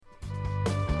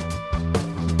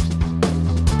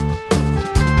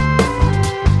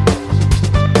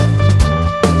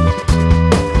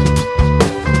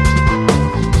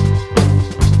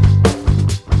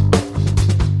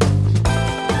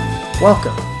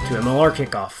Welcome to MLR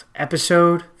Kickoff,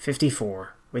 episode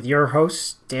 54, with your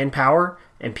hosts, Dan Power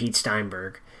and Pete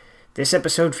Steinberg. This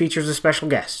episode features a special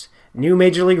guest, new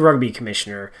Major League Rugby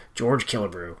Commissioner, George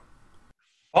Killebrew.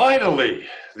 Finally,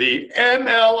 the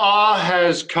MLR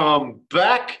has come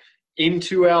back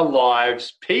into our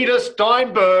lives. Peter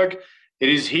Steinberg, it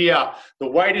is here. The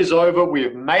wait is over. We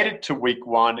have made it to week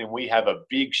one, and we have a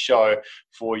big show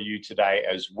for you today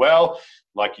as well.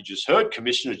 Like you just heard,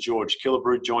 Commissioner George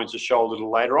Killebrew joins the show a little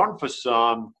later on for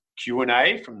some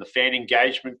Q&A from the fan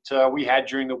engagement we had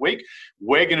during the week.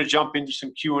 We're going to jump into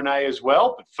some Q&A as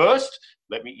well. But first,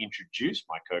 let me introduce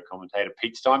my co-commentator,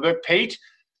 Pete Steinberg. Pete,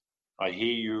 I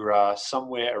hear you're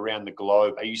somewhere around the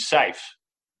globe. Are you safe,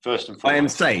 first and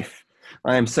foremost? I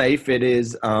am safe. It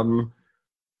is 4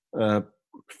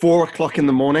 o'clock in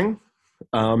the morning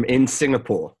in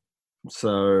Singapore.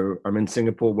 So I'm in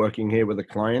Singapore working here with a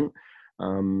client.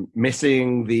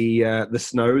 Missing the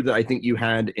snow that I think you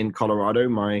had in Colorado.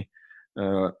 My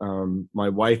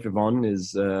wife Yvonne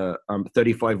is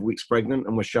 35 weeks pregnant,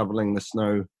 and we're shoveling the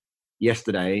snow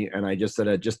yesterday. And I just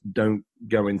said, just don't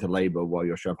go into labor while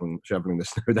you're shoveling the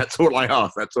snow. That's all I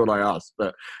ask.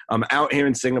 But I'm out here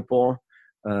in Singapore,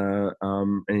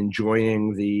 and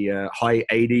enjoying the high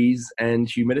 80s and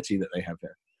humidity that they have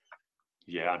here.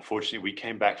 Yeah, unfortunately, we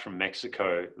came back from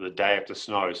Mexico the day after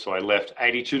snow. So I left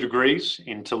 82 degrees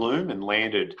in Tulum and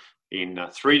landed in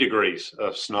 3 degrees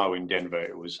of snow in Denver.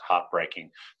 It was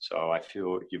heartbreaking. So I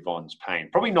feel Yvonne's pain.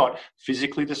 Probably not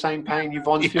physically the same pain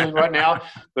Yvonne's feeling right now,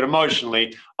 but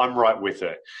emotionally, I'm right with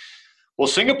her. Well,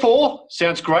 Singapore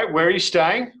sounds great. Where are you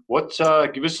staying?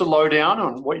 Give us a lowdown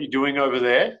on what you're doing over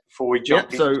there before we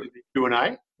jump into the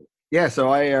Q&A. Yeah, so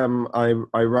I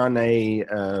run a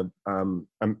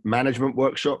management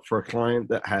workshop for a client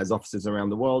that has offices around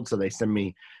the world. So they send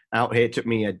me out here. It took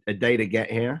me a day to get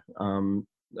here.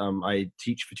 I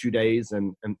teach for 2 days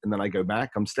and then I go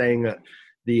back. I'm staying at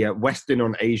the Westin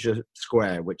on Asia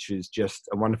Square, which is just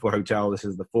a wonderful hotel. This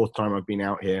is the 4th time I've been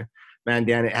out here. Man,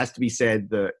 Dan, it has to be said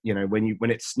that, you know,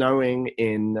 when it's snowing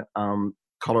in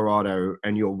Colorado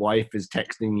and your wife is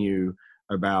texting you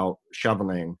about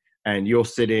shoveling, and you're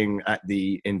sitting at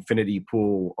the infinity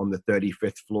pool on the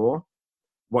 35th floor,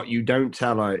 what you don't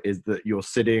tell her is that you're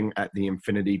sitting at the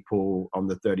infinity pool on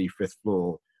the 35th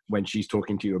floor when she's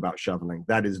talking to you about shoveling.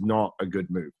 That is not a good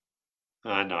move.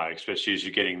 I know, especially as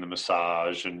you're getting the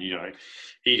massage and, you know,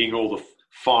 eating all the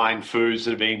fine foods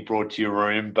that are being brought to your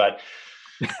room. But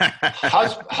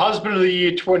husband of the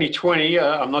year 2020,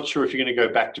 I'm not sure if you're going to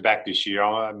go back-to-back this year.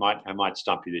 I might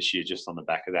stump you this year just on the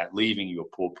back of that, leaving your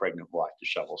poor pregnant wife to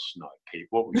shovel snow. Pete,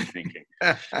 what were you thinking?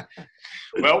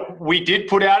 Well, we did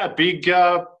put out a big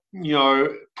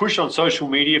push on social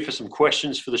media for some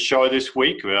questions for the show this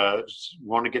week. We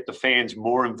want to get the fans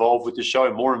more involved with the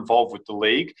show, more involved with the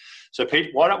league. So, Pete,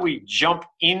 why don't we jump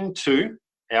into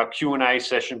our Q&A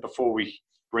session before we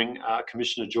bring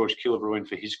Commissioner George Killebrew in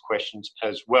for his questions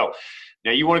as well.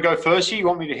 Now, you want to go first here? You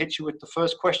want me to hit you with the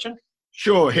first question?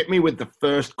 Sure, hit me with the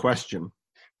first question.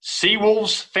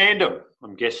 Seawolves fandom.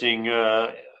 I'm guessing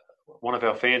one of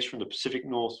our fans from the Pacific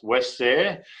Northwest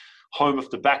there, home of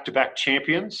the back-to-back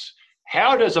champions.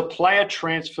 How does a player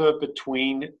transfer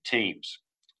between teams?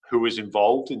 Who is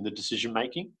involved in the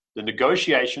decision-making, the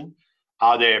negotiation?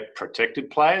 Are there protected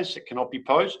players that cannot be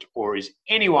poached, or is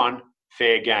anyone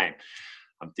fair game?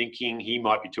 I'm thinking he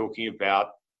might be talking about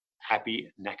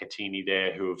Happy Nakatini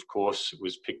there, who, of course,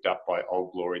 was picked up by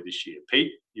Old Glory this year.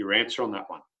 Pete, your answer on that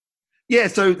one? Yeah,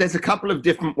 so there's a couple of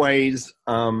different ways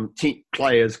team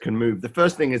players can move. The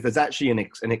first thing is there's actually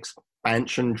an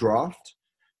expansion draft.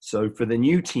 So for the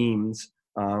new teams,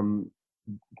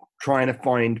 trying to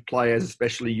find players,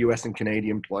 especially US and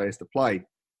Canadian players to play,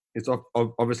 is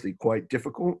obviously quite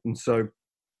difficult. And so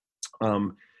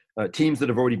teams that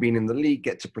have already been in the league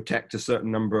get to protect a certain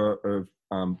number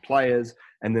of players,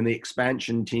 and then the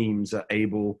expansion teams are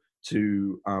able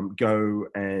to go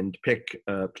and pick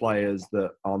players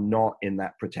that are not in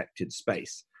that protected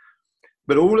space.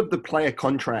 But all of the player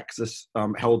contracts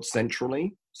are held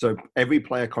centrally. So every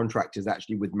player contract is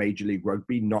actually with Major League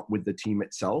Rugby, not with the team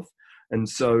itself. And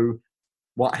so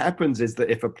what happens is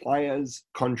that if a player's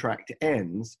contract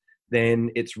ends, then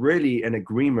it's really an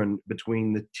agreement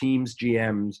between the team's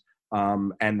GMs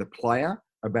and the player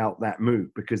about that move,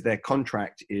 because their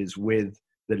contract is with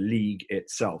the league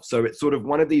itself. So it's sort of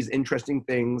one of these interesting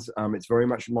things. It's very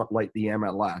much not like the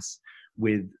MLS,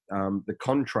 with the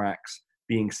contracts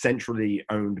being centrally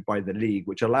owned by the league,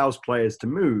 which allows players to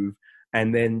move,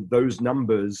 and then those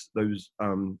numbers, those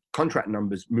contract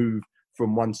numbers, move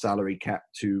from one salary cap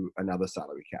to another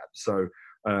salary cap. So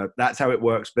that's how it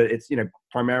works. But it's,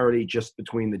 primarily just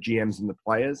between the GMs and the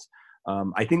players.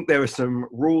 I think there are some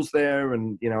rules there,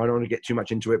 and I don't want to get too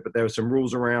much into it, but there are some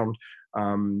rules around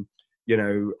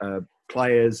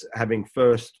players having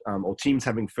first or teams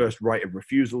having first right of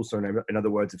refusal. So in other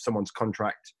words, if someone's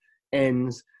contract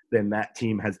ends, then that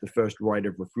team has the first right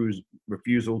of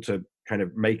refusal to kind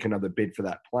of make another bid for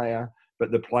that player.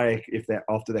 But the player, if they're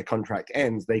after their contract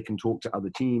ends, they can talk to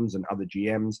other teams and other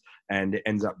GMs, and it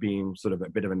ends up being sort of a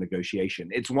bit of a negotiation.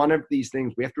 It's one of these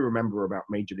things we have to remember about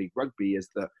Major League Rugby is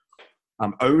that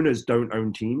owners don't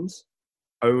own teams.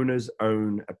 Owners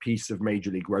own a piece of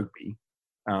Major League Rugby.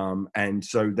 And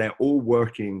so they're all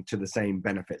working to the same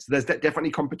benefits. There's definitely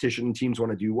competition. Teams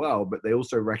want to do well, but they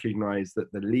also recognize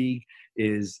that the league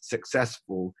is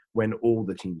successful when all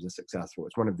the teams are successful.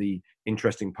 It's one of the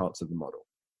interesting parts of the model.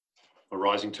 A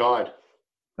rising tide.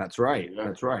 That's right. Yeah.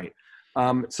 That's right.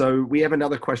 So we have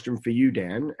another question for you,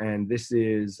 Dan, and this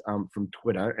is from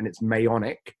Twitter, and it's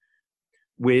Mayonic.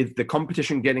 With the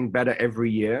competition getting better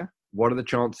every year, what are the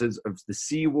chances of the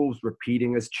Seawolves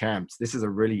repeating as champs? This is a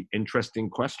really interesting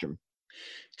question.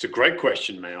 It's a great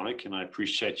question, Mayonic, and I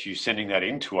appreciate you sending that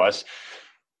in to us.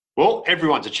 Well,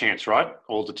 everyone's a chance, right?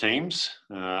 All the teams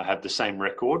have the same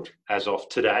record as of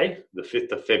today, the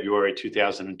 5th of February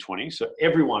 2020. So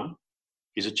everyone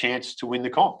is a chance to win the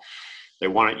comp. They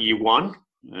won it year one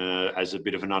as a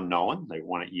bit of an unknown. They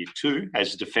won it year two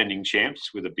as defending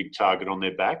champs with a big target on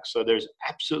their back. So there's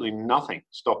absolutely nothing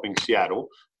stopping Seattle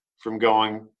from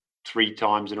going 3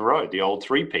 times in a row, the old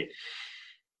three-peat.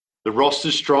 The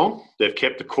roster's strong. They've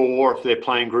kept the core of their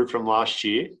playing group from last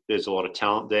year. There's a lot of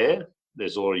talent there.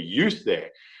 There's a lot of youth there.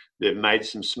 They've made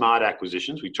some smart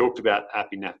acquisitions. We talked about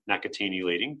Api Nakatini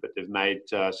leading, but they've made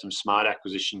some smart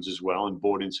acquisitions as well and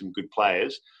brought in some good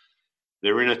players.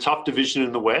 They're in a tough division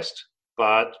in the West,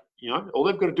 but all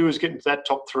they've got to do is get into that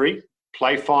top 3,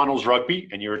 play finals rugby,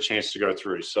 and you're a chance to go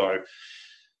through. So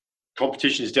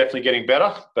competition is definitely getting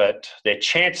better, but their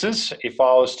chances, if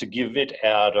I was to give it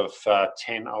out of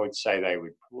 10, I would say they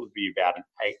would probably be about an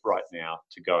 8 right now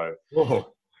to go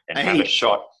and have a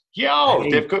shot.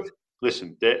 They've got.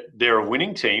 Listen, they're a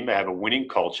winning team. They have a winning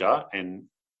culture, and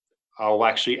I'll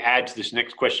actually add to this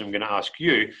next question I'm going to ask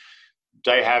you.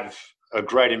 They have a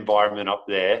great environment up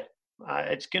there.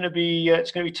 It's going to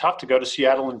be tough to go to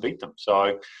Seattle and beat them.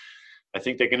 So I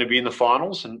think they're going to be in the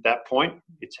finals, and at that point,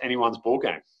 it's anyone's ball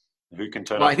game. Who can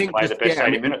turn up and play the best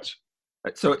 80 minutes?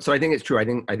 So I think it's true. I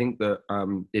think that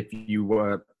if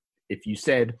you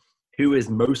said who is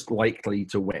most likely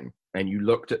to win, and you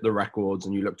looked at the records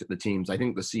and you looked at the teams, I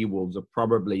think the Seawolves are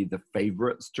probably the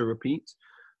favorites to repeat.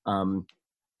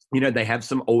 They have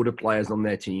some older players on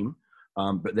their team,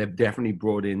 but they've definitely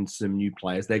brought in some new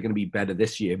players. They're going to be better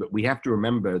this year, but we have to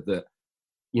remember that,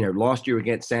 last year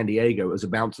against San Diego, it was a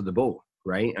bounce of the ball,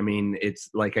 right? I mean, it's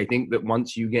like, I think that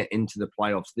once you get into the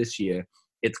playoffs this year,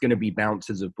 it's going to be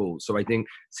bounces of balls. So I think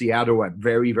Seattle are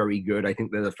very, very good. I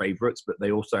think they're the favorites, but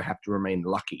they also have to remain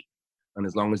lucky. And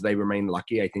as long as they remain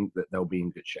lucky, I think that they'll be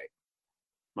in good shape.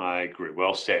 I agree.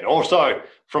 Well said. Also,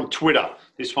 from Twitter,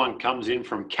 this one comes in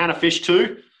from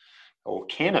Cannafish2 or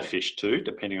Cannafish2,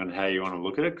 depending on how you want to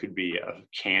look at it. Could be a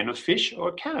can of fish or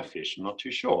a can of fish. I'm not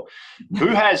too sure. Who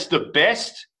has the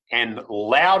best and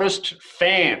loudest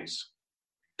fans?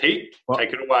 Pete,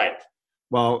 take it away.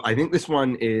 Well, I think this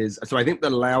one is – so I think the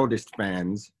loudest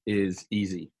fans is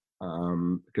easy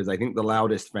because I think the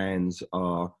loudest fans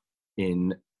are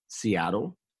in –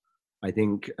 Seattle. I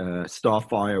think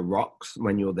Starfire rocks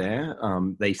when you're there.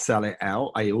 They sell it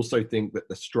out. I also think that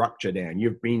the structure there, and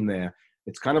you've been there,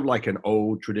 it's kind of like an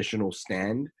old traditional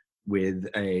stand with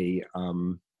a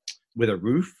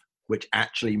roof, which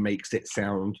actually makes it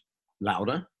sound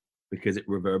louder because it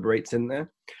reverberates in there.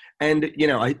 And,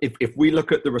 if we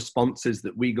look at the responses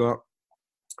that we got,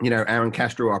 Aaron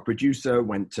Castro, our producer,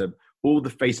 went to all the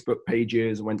Facebook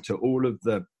pages, went to all of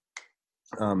the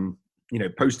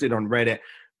posted on Reddit.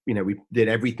 We did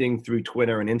everything through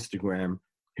Twitter and Instagram.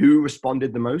 Who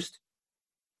responded the most?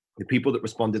 The people that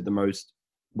responded the most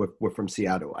were from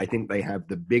Seattle. I think they have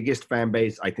the biggest fan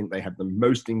base. I think they have the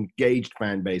most engaged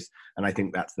fan base. And I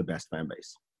think that's the best fan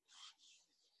base.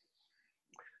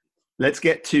 Let's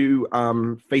get to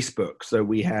Facebook. So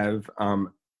we have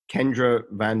Kendra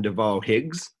Van der Waal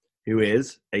Higgs, who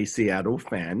is a Seattle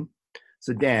fan.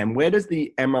 So, Dan, where does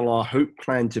the MLR hope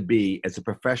plan to be as a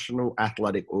professional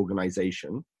athletic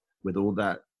organization, with all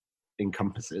that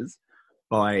encompasses,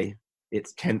 by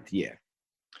its 10th year?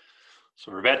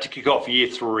 So we're about to kick off year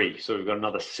 3. So we've got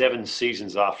another 7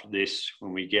 seasons after this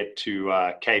when we get to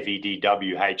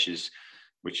KVDWH's,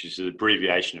 which is the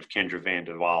abbreviation of Kendra Van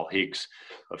der Waal Higgs,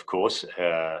 of course,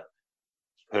 her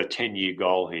 10-year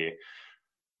goal here.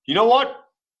 You know what?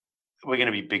 We're going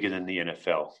to be bigger than the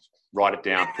NFL. Write it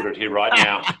down. Put it here right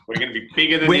now. We're going to be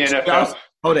bigger than the NFL.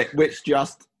 Which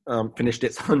just finished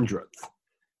its 100th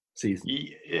season.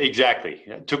 Exactly.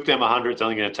 It took them 100. It's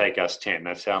only going to take us 10.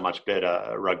 That's how much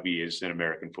better rugby is than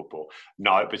American football.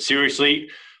 No, but seriously,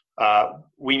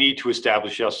 we need to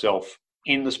establish ourselves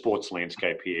in the sports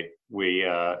landscape here. We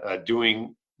are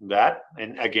doing that.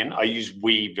 And again, I use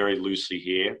we very loosely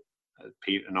here.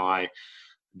 Pete and I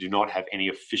do not have any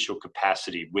official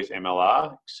capacity with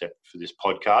MLR except for this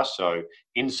podcast. So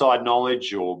inside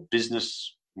knowledge or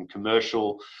business and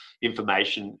commercial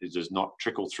information does not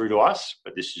trickle through to us,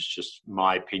 but this is just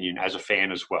my opinion as a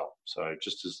fan as well. So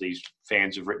just as these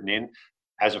fans have written in,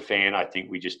 as a fan, I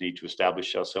think we just need to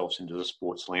establish ourselves into the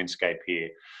sports landscape here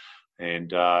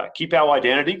and keep our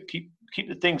identity, keep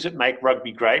the things that make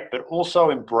rugby great, but also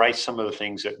embrace some of the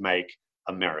things that make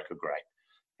America great.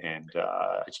 And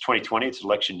it's 2020, it's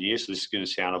election year, so this is going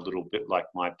to sound a little bit like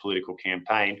my political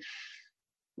campaign.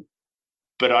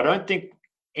 But I don't think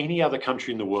any other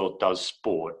country in the world does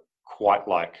sport quite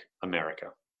like America.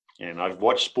 And I've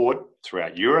watched sport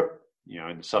throughout Europe,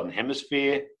 in the Southern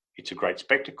Hemisphere. It's a great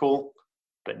spectacle,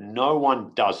 but no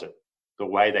one does it the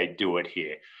way they do it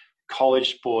here.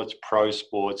 College sports, pro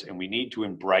sports, and we need to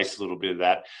embrace a little bit of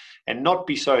that and not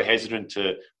be so hesitant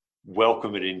to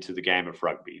welcome it into the game of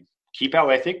rugby. Keep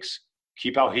our ethics,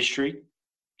 keep our history,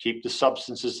 keep the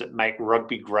substances that make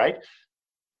rugby great,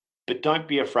 but don't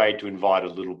be afraid to invite a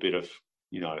little bit of,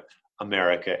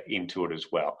 America into it as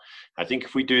well. I think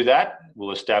if we do that,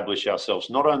 we'll establish ourselves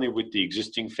not only with the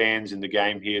existing fans in the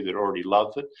game here that already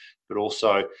love it, but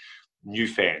also new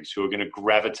fans who are going to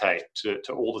gravitate to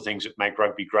all the things that make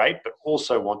rugby great, but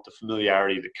also want the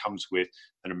familiarity that comes with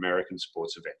an American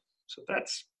sports event. So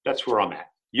that's where I'm at.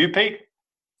 You, Pete?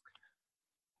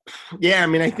 Yeah,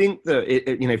 I think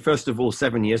that, first of all,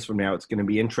 7 years from now, it's going to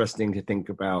be interesting to think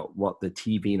about what the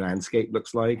TV landscape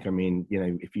looks like.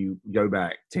 If you go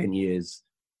back 10 years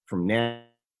from now,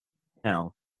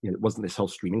 it wasn't this whole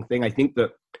streaming thing. I think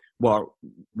that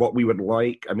what we would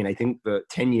like, I think that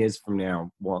 10 years from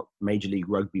now, what Major League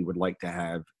Rugby would like to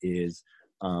have is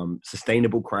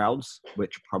sustainable crowds,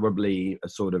 which probably are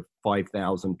sort of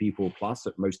 5,000 people plus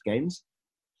at most games.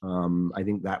 I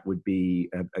think that would be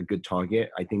a good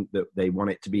target. I think that they want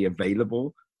it to be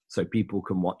available so people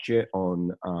can watch it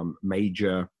on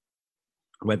major,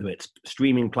 whether it's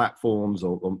streaming platforms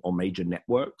or major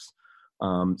networks.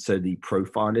 So the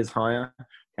profile is higher.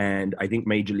 And I think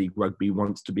Major League Rugby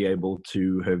wants to be able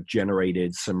to have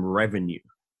generated some revenue,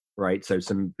 right? So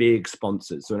some big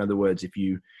sponsors. So in other words, if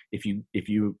you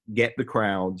get the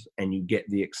crowds and you get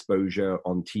the exposure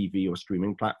on TV or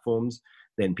streaming platforms,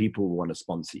 then people will want to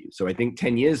sponsor you. So I think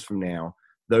 10 years from now,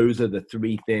 those are the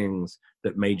three things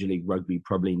that Major League Rugby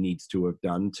probably needs to have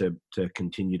done to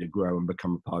continue to grow and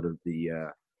become part of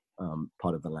the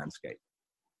landscape.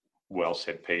 Well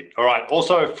said, Pete. All right.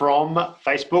 Also from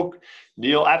Facebook,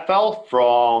 Neil Atfel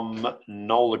from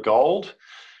Nola Gold.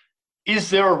 Is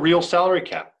there a real salary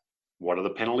cap? What are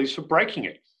the penalties for breaking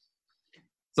it?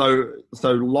 So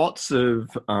lots of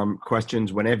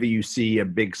questions whenever you see a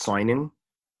big signing.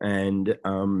 And,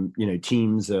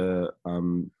 teams are,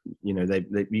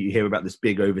 you hear about this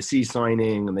big overseas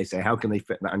signing and they say, how can they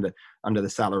fit that under the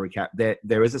salary cap?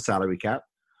 There is a salary cap.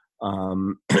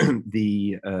 The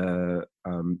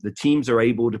teams are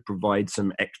able to provide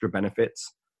some extra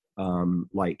benefits,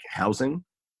 like housing,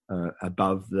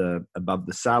 above the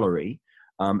salary.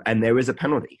 And there is a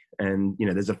penalty and,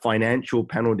 there's a financial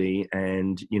penalty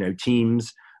and,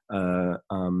 teams,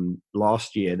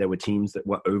 last year there were teams that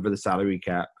were over the salary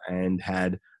cap and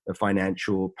had a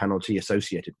financial penalty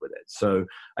associated with it. So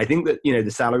I think that the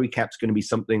salary cap's going to be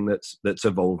something that's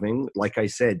evolving. Like I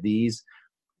said, these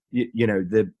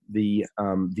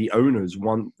the owners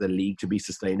want the league to be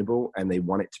sustainable and they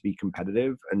want it to be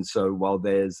competitive. And so while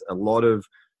there's a lot of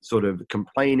sort of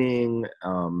complaining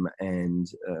and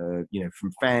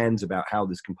from fans about how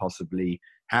this can possibly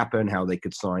happen, how they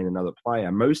could sign another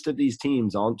player, most of these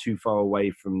teams aren't too far away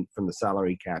from the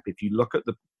salary cap. If you look at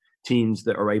the teams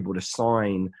that are able to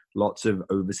sign lots of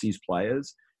overseas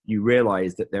players, you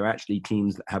realize that they're actually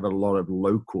teams that have a lot of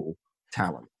local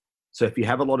talent. So if you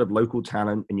have a lot of local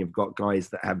talent and you've got guys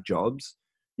that have jobs,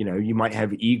 you might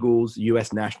have Eagles,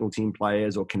 US national team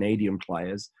players or Canadian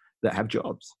players that have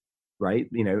jobs. Right,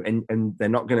 and they're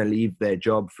not going to leave their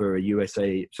job for a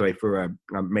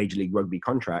Major League Rugby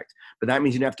contract, but that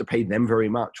means you don't have to pay them very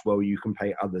much, while you can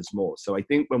pay others more. So I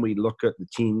think when we look at the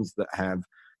teams that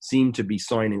seem to be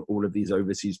signing all of these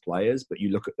overseas players, but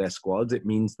you look at their squads, it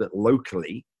means that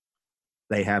locally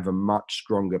they have a much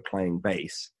stronger playing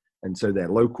base And so their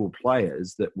local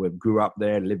players that grew up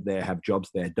there, live there, have jobs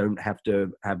there, don't have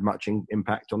to have much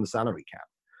impact on the salary cap.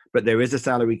 But there is a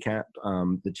salary cap.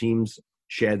 The teams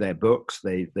share their books.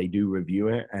 They do review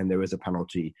it, and there is a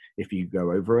penalty if you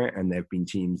go over it. And there have been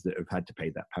teams that have had to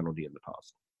pay that penalty in the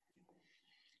past.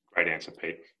 Great answer,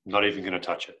 Pete. Not even going to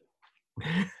touch it.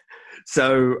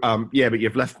 So, but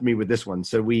you've left me with this one.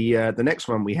 So the next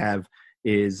one we have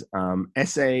is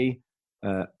S.A.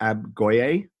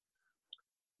 Abgoye.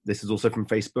 This is also from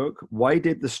Facebook. Why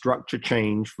did the structure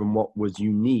change from what was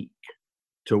unique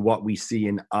to what we see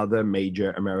in other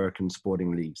major American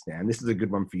sporting leagues now? And this is a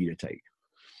good one for you to take.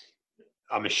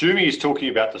 I'm assuming he's talking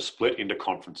about the split into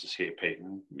conferences here, Pete.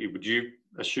 Would you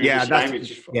assume the same?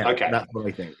 Okay. That's what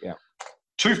I think, yeah.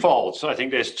 Twofold. So I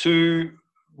think there's two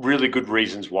really good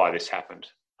reasons why this happened.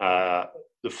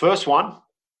 The first one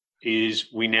is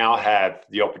we now have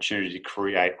the opportunity to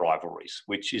create rivalries,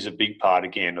 which is a big part,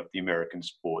 again, of the American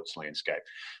sports landscape.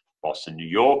 Boston, New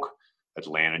York,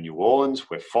 Atlanta, New Orleans.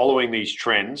 We're following these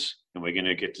trends, and we're going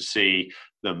to get to see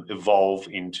them evolve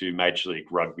into Major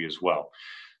League Rugby as well.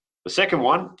 The second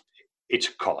one, it's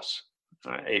a cost.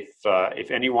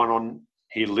 If anyone on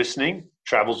here listening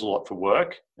travels a lot for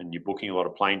work and you're booking a lot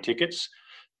of plane tickets,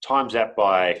 times that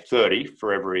by 30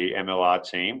 for every MLR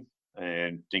team,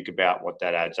 and think about what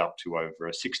that adds up to over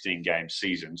a 16-game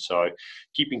season. So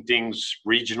keeping things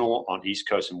regional on East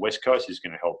Coast and West Coast is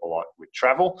going to help a lot with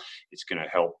travel. It's going to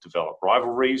help develop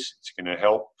rivalries. It's going to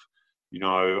help, a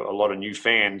lot of new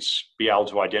fans be able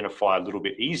to identify a little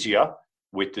bit easier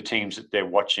with the teams that they're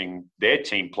watching their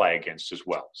team play against as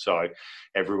well. So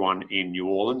everyone in New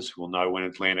Orleans will know when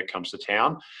Atlanta comes to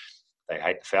town. They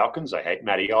hate the Falcons. They hate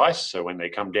Matty Ice. So when they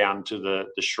come down to the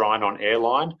Shrine on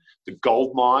Airline, the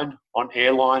Gold Mine on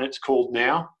Airline, it's called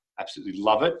now, absolutely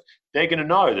love it. They're going to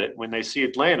know that when they see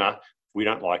Atlanta, we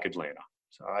don't like Atlanta.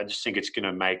 So I just think it's going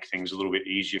to make things a little bit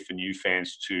easier for new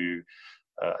fans to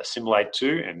assimilate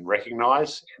to and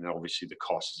recognize. And obviously the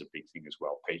cost is a big thing as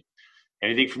well, Pete.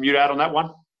 Anything from you to add on that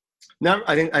one? No,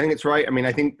 I think it's right. I mean,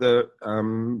 I think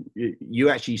you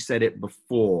actually said it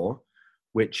before,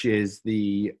 which is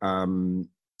it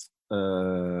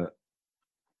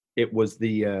was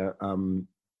the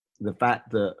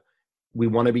fact that we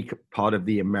want to be part of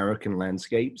the American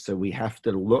landscape. So we have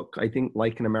to look, I think,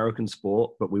 like an American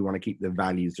sport, but we want to keep the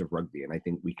values of rugby. And I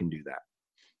think we can do that.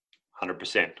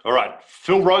 100%. All right.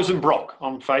 Phil Rosenbrock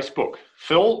on Facebook.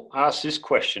 Phil asked this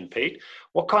question, Pete.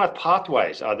 What kind of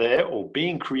pathways are there or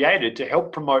being created to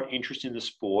help promote interest in the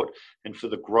sport and for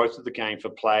the growth of the game for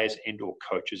players and or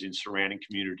coaches in surrounding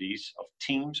communities of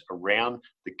teams around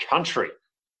the country?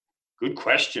 Good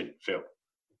question, Phil.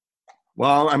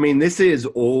 Well, I mean, this is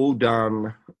all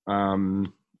done. I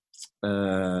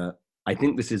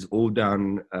think this is all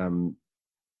done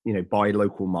by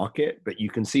local market, but you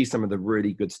can see some of the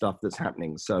really good stuff that's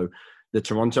happening. So the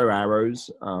Toronto Arrows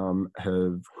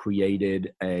have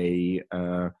created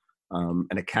an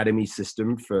academy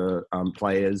system for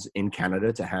players in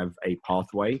Canada to have a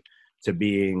pathway to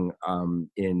being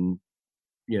in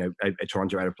a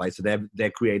Toronto Arrow player. So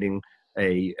they're creating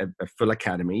a full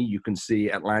academy. You can see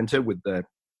Atlanta with the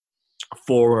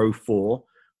 404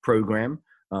 program.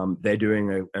 They're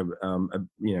doing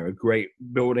a great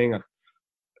building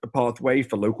a pathway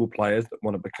for local players that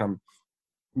want to become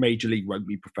Major League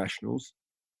Rugby professionals.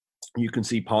 You can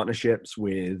see partnerships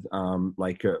with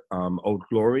Old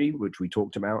Glory, which we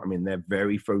talked about. I mean, they're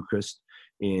very focused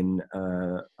in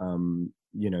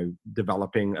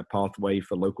developing a pathway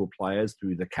for local players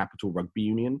through the Capital Rugby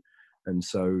Union. And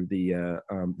so the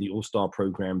All-Star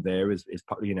program there is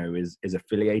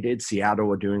affiliated.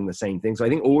 Seattle are doing the same thing. So I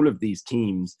think all of these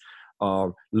teams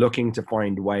are looking to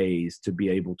find ways to be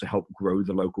able to help grow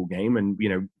the local game. And,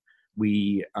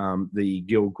 the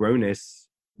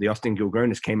Austin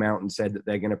Gilgronis came out and said that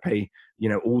they're going to pay,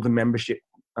 all the membership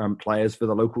players for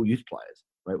the local youth players,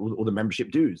 right? All the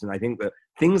membership dues. And I think that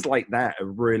things like that are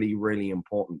really, really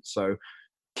important. So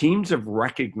teams have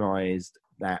recognized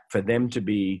that for them to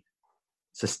be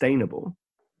sustainable,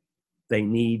 they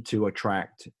need to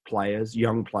attract players,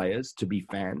 young players, to be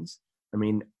fans. I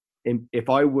mean, if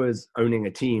I was owning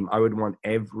a team, I would want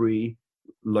every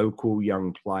local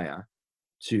young player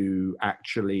to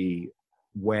actually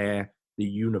wear the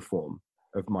uniform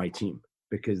of my team,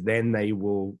 because then they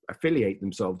will affiliate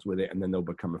themselves with it and then they'll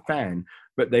become a fan.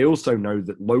 But they also know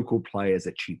that local players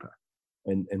are cheaper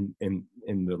in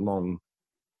the long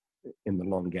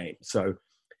game. So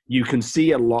you can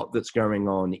see a lot that's going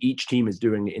on. Each team is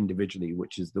doing it individually,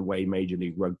 which is the way Major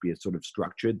League Rugby is sort of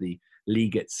structured. The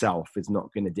league itself is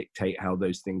not going to dictate how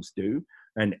those things do.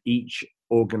 And each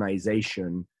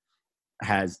organization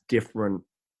has different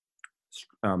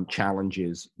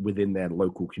challenges within their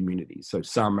local communities. So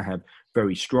some have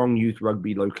very strong youth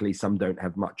rugby locally, some don't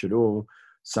have much at all.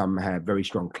 Some have very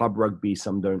strong club rugby,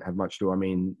 some don't have much at all. I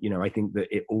mean, I think that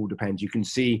it all depends. You can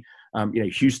see,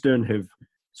 Houston have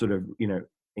sort of,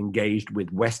 engaged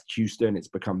with West Houston. It's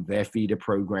become their feeder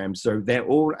program. So they're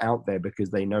all out there because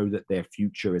they know that their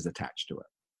future is attached to it.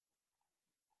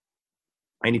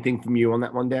 Anything from you on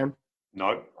that one, Dan?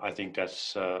 No, I think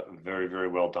that's very, very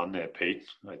well done there, Pete.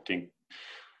 I think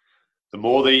the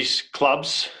more these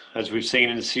clubs, as we've seen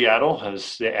in Seattle,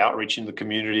 as their outreach in the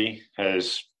community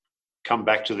has come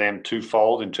back to them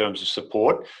twofold in terms of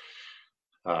support,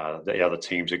 the other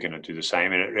teams are going to do the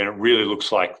same. And it really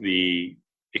looks like the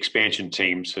expansion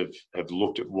teams have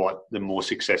looked at what the more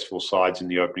successful sides in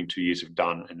the opening 2 years have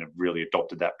done and have really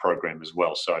adopted that program as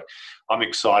well. So I'm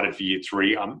excited for year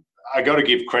three. I got to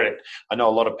give credit. I know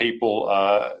a lot of people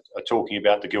are talking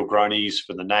about the Gilgronis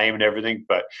for the name and everything,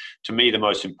 but to me, the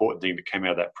most important thing that came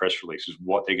out of that press release is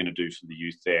what they're going to do for the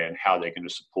youth there and how they're going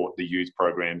to support the youth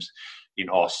programs in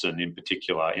Austin, in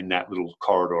particular, in that little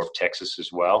corridor of Texas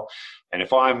as well. And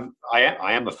if I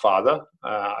am a father,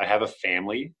 I have a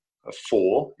family of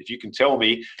 4. If you can tell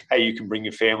me, hey, you can bring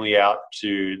your family out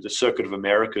to the Circuit of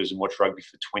Americas and watch rugby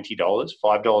for $20,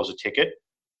 $5 a ticket,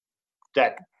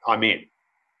 that I'm in.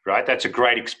 Right, that's a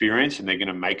great experience, and they're going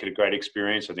to make it a great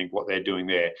experience. I think what they're doing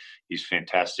there is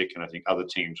fantastic, and I think other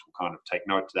teams will kind of take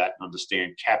note to that and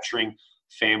understand capturing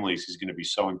families is going to be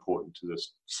so important to the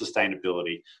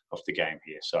sustainability of the game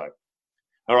here. So,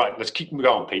 all right, let's keep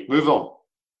going, Pete. Move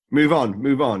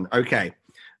on. Okay.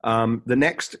 The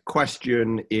next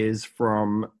question is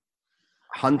from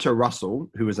Hunter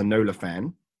Russell, who is a NOLA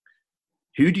fan.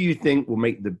 Who do you think will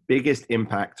make the biggest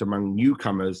impact among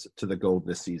newcomers to the Gold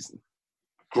this season?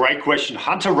 Great question.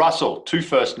 Hunter Russell, 2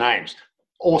 first names.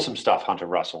 Awesome stuff, Hunter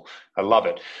Russell. I love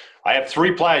it. I have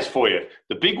 3 players for you.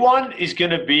 The big one is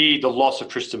going to be the loss of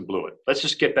Tristan Blewett. Let's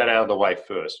just get that out of the way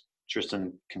first.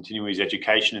 Tristan continuing his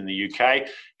education in the UK.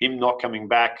 Him not coming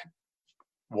back,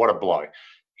 what a blow.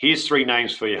 Here's 3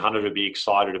 names for you, Hunter, to be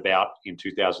excited about in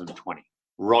 2020.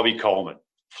 Robbie Coleman,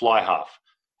 fly half.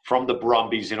 From the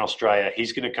Brumbies in Australia.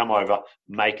 He's going to come over,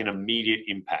 make an immediate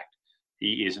impact.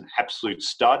 He is an absolute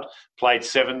stud. Played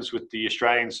sevens with the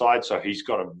Australian side, so he's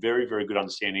got a very, very good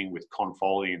understanding with Con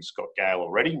Foley and Scott Gale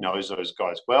already. Knows those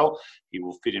guys well. He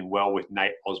will fit in well with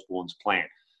Nate Osborne's plan.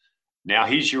 Now,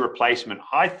 here's your replacement,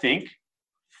 I think,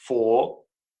 for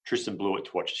Tristan Blewett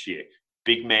to watch this year.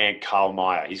 Big man Carl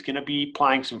Meyer. He's going to be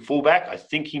playing some fullback. I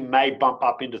think he may bump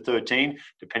up into 13,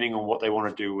 depending on what they want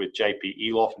to do with JP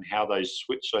Eloff and how those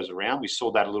switch those around. We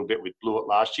saw that a little bit with Blewett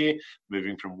last year,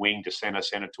 moving from wing to center,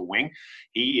 center to wing.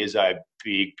 He is a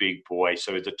big, big boy.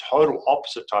 So it's a total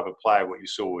opposite type of player what you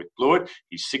saw with Blewett.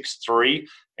 He's 6'3",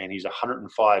 and he's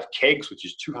 105 kegs, which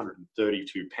is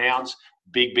 232 pounds.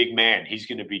 Big, big man. He's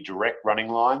going to be direct running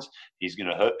lines. He's going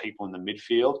to hurt people in the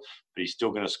midfield, but he's still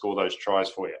going to score those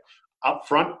tries for you. Up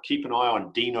front, keep an eye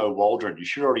on Dino Waldron. You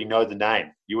should already know the name.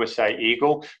 USA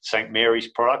Eagle, St. Mary's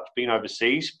product, been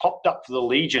overseas, popped up for the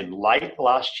Legion late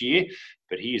last year,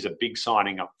 but he is a big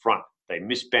signing up front. They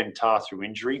missed Ben Tarr through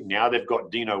injury. Now they've got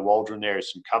Dino Waldron there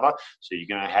as some cover. So you're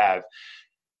going to have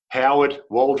Howard,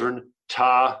 Waldron,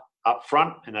 Tarr up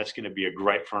front, and that's going to be a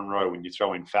great front row when you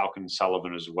throw in Falcon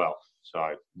Sullivan as well.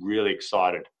 So really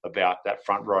excited about that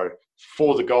front row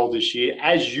for the Gold this year,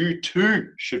 as you too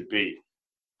should be,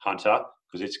 Hunter,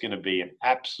 because it's going to be an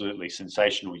absolutely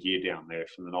sensational year down there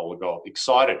for the NOLA Gold.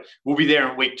 Excited. We'll be there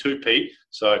in week 2, Pete.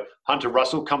 So Hunter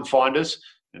Russell, come find us.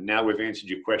 And now we've answered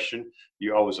your question.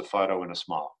 You owe us a photo and a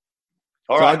smile.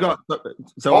 All right. I'm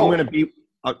going to be.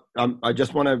 I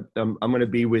just want to. I'm going to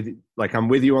be with. I'm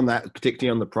with you on that,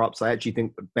 particularly on the props. I actually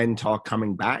think Ben Tarr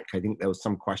coming back. I think there was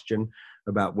some question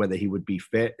about whether he would be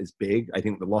fit is big. I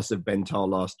think the loss of Ben Tarr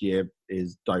last year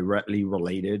is directly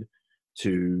related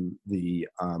to the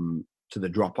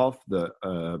drop-off that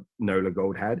NOLA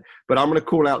Gold had. But I'm going to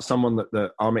call out someone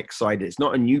that I'm excited. It's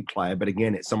not a new player, but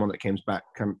again, it's someone that came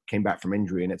back from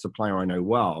injury, and it's a player I know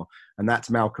well, and that's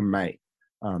Malcolm May.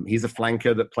 He's a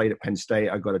flanker that played at Penn State.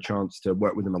 I got a chance to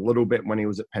work with him a little bit when he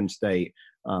was at Penn State.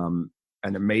 An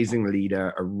amazing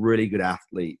leader, a really good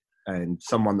athlete, and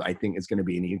someone that I think is going to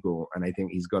be an Eagle. And I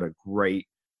think he's got a great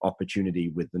opportunity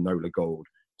with the NOLA Gold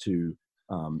to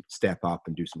step up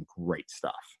and do some great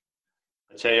stuff.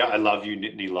 I tell you, I love you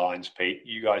Nittany Lions, Pete.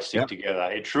 You guys stick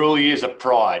together. It truly is a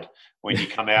pride when you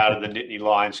come out of the Nittany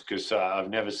Lions, because I've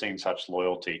never seen such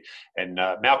loyalty. And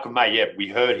Malcolm May, we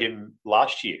heard him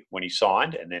last year when he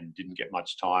signed and then didn't get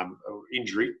much time.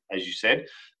 Injury, as you said.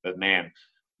 But, man,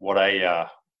 what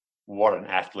an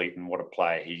athlete and what a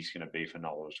player he's going to be for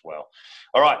NOLA as well.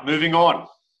 All right, moving on.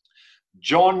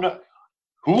 John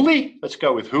Hooley. Let's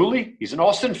go with Hooley. He's an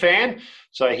Austin fan,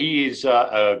 so he is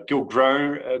a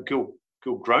Gilgroniak.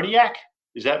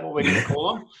 Is that what we're going to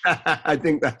call him? I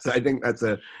think that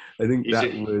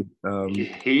would.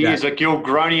 He is a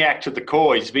Gilgroniak to the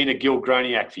core. He's been a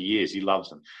Gilgroniak for years. He loves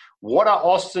them. What are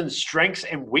Austin's strengths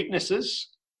and weaknesses?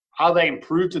 Are they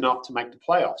improved enough to make the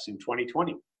playoffs in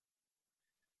 2020?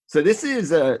 So this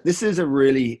is a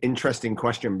really interesting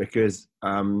question because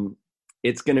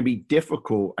it's going to be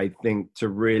difficult, I think, to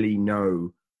really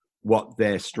know what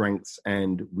their strengths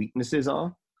and weaknesses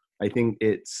are. I think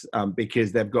it's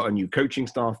because they've got a new coaching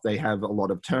staff, they have a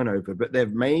lot of turnover, but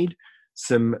they've made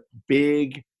some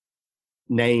big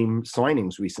name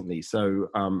signings recently. So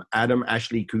Adam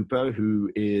Ashley Cooper, who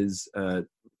is,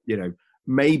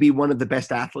 maybe one of the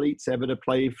best athletes ever to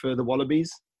play for the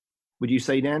Wallabies. Would you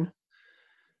say, Dan?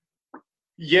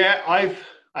 Yeah,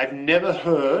 I've never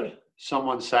heard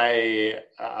someone say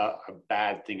a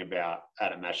bad thing about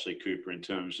Adam Ashley Cooper in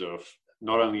terms of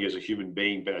not only as a human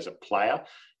being, but as a player.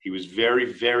 He was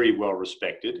very, very well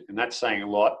respected. And that's saying a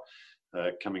lot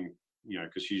coming,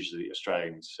 because usually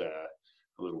Australians are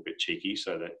a little bit cheeky,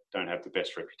 so they don't have the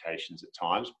best reputations at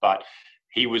times. But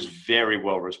he was very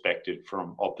well respected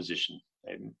from opposition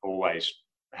and always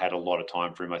had a lot of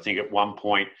time for him. I think at one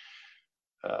point,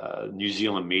 New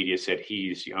Zealand media said he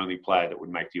is the only player that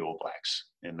would make the All Blacks.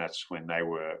 And that's when they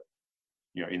were,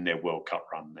 in their World Cup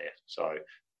run there. So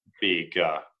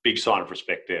big sign of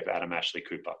respect there for Adam Ashley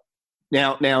Cooper.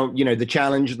 Now, the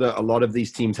challenge that a lot of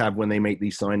these teams have when they make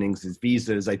these signings is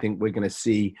visas. I think we're going to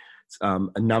see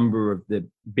a number of the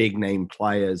big name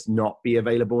players not be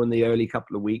available in the early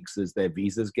couple of weeks as their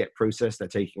visas get processed. They're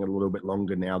taking a little bit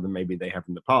longer now than maybe they have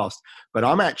in the past. But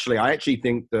I actually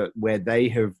think that where they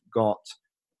have got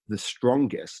the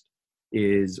strongest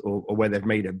is, or where they've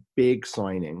made a big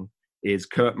signing, is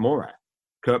Kurt Morath.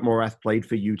 Kurt Morath played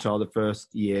for Utah the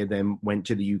first year, then went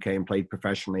to the UK and played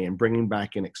professionally, and bringing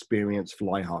back an experienced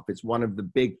fly half. It's one of the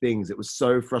big things. It was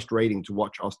so frustrating to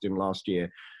watch Austin last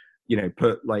year,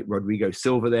 put like Rodrigo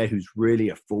Silva there, who's really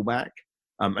a fullback,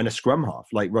 and a scrum half.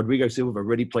 Like Rodrigo Silva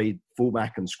really played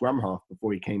fullback and scrum half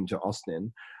before he came to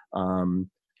Austin.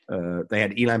 They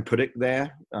had Elan Pudic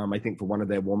there, I think, for one of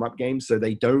their warm-up games. So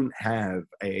they don't have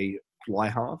a fly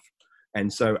half.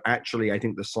 And so actually, I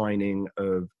think the signing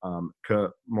of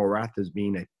Kurt Morath has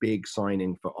been a big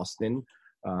signing for Austin.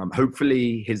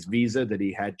 Hopefully his visa that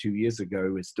he had 2 years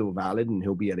ago is still valid and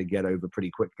he'll be able to get over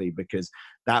pretty quickly, because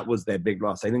that was their big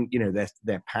loss. I think,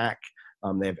 their pack,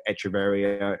 they have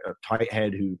Echeverria, a tight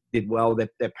head who did well.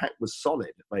 Their pack was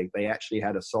solid. Like they actually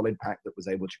had a solid pack that was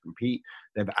able to compete.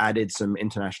 They've added some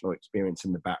international experience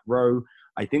in the back row.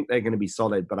 I think they're going to be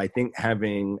solid, but I think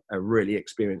having a really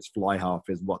experienced fly half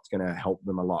is what's going to help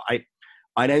them a lot.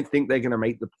 I don't think they're going to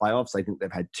make the playoffs. I think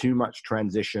they've had too much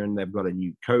transition. They've got a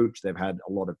new coach. They've had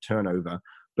a lot of turnover,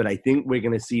 but I think we're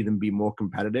going to see them be more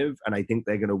competitive, and I think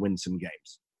they're going to win some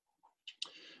games.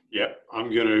 Yeah,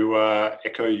 I'm going to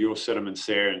echo your sentiments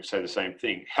there and say the same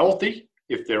thing. Healthy,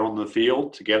 if they're on the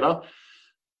field together,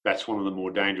 that's one of the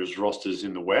more dangerous rosters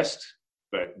in the West.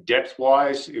 But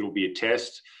depth-wise, it'll be a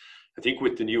test. I think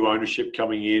with the new ownership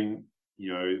coming in,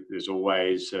 there's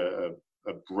always a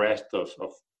breath of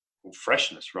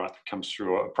freshness, right, that comes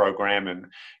through a program,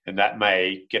 and that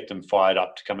may get them fired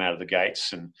up to come out of the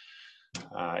gates. And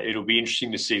it'll be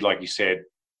interesting to see, like you said,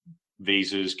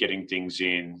 visas, getting things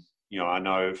in. I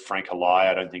know Frank Halai,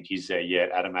 I don't think he's there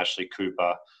yet. Adam Ashley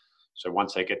Cooper. So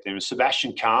once they get them,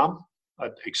 Sebastian Calm,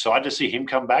 I'm excited to see him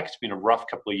come back. It's been a rough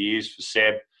couple of years for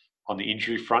Seb on the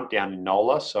injury front down in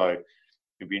NOLA. So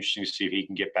it'll be interesting to see if he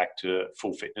can get back to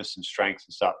full fitness and strength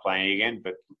and start playing again.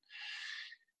 But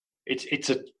it's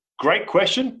a great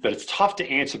question, but it's tough to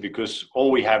answer because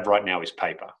all we have right now is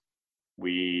paper.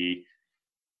 We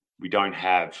don't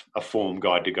have a form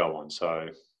guide to go on. So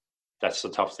that's the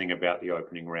tough thing about the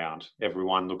opening round.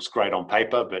 Everyone looks great on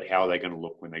paper, but how are they going to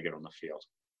look when they get on the field?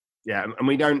 Yeah, and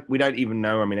we don't even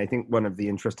know. I mean, I think one of the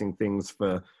interesting things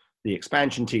for the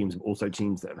expansion teams, also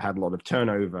teams that have had a lot of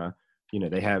turnover,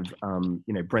 they have,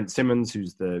 Brent Simmons,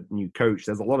 who's the new coach.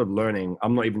 There's a lot of learning.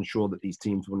 I'm not even sure that these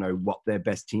teams will know what their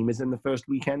best team is in the first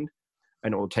weekend.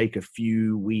 And it will take a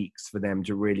few weeks for them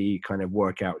to really kind of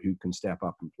work out who can step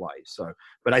up and play. So,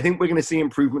 but I think we're going to see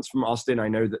improvements from Austin. I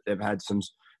know that they've had some,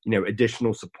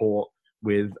 additional support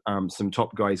with some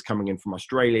top guys coming in from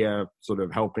Australia, sort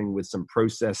of helping with some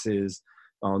processes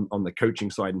on the coaching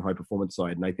side and high performance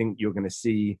side. And I think you're going to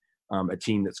see a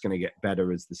team that's going to get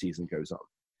better as the season goes on.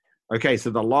 Okay, so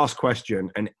the last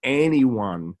question, and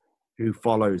anyone who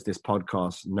follows this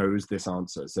podcast knows this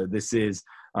answer. So this is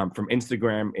from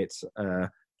Instagram. It's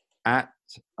at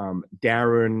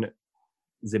Darren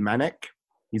Zimanek.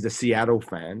 He's a Seattle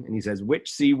fan, and he says,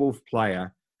 which Seawolf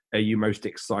player are you most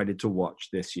excited to watch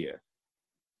this year?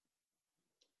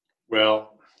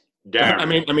 Well, Darren, I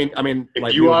mean, if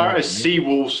like, you are a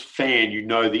Seawolves fan, you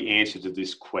know the answer to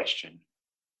this question.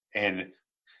 And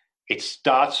it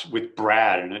starts with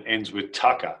Brad and it ends with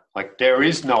Tucker. Like, there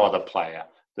is no other player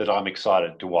that I'm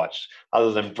excited to watch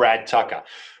other than Brad Tucker,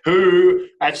 who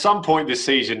at some point this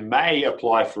season may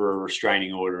apply for a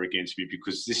restraining order against me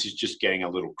because this is just getting a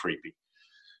little creepy.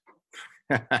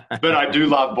 But I do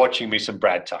love watching me some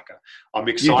Brad Tucker. I'm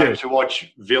excited to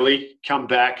watch Villy come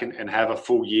back and have a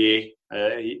full year.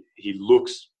 He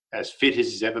looks as fit as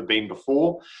he's ever been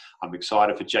before. I'm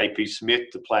excited for JP Smith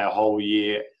to play a whole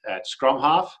year at scrum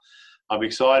half. I'm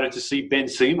excited to see Ben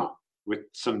Sema with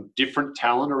some different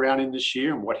talent around him this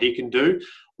year and what he can do.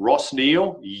 Ross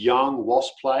Neal, young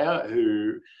Wasp player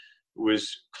who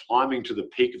was climbing to the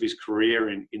peak of his career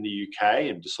in the UK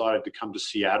and decided to come to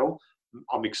Seattle.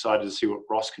 I'm excited to see what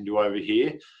Ross can do over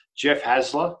here. Jeff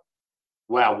Hasler,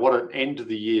 wow, what an end of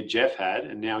the year Jeff had.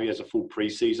 And now he has a full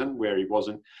preseason where he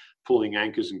wasn't pulling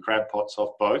anchors and crab pots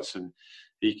off boats, and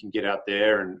he can get out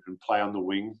there and play on the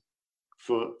wing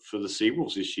for the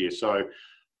Seawolves this year. So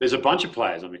there's a bunch of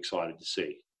players I'm excited to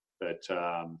see. But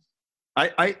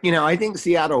I think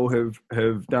Seattle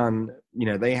have done,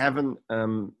 they haven't,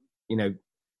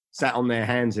 sat on their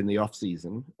hands in the off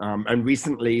season. And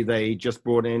recently they just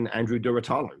brought in Andrew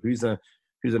Duratalo, who's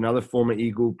another former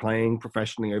Eagle playing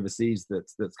professionally overseas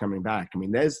that's coming back. I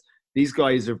mean, these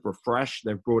guys have refreshed.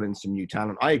 They've brought in some new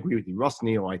talent. I agree with you. Ross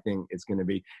Neal, I think it's going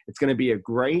to be a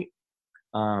great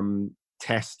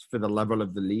test for the level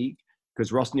of the league,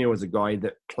 because Ross Neal is a guy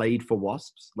that played for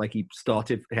Wasps. Like, he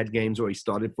started head games or he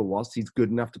started for Wasps. He's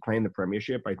good enough to play in the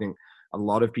Premiership. I think a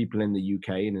lot of people in the UK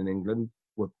and in England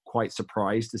were quite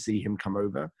surprised to see him come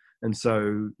over. And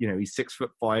so, he's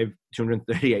 6'5",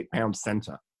 238-pound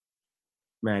center.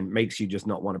 Man, makes you just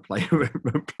not want to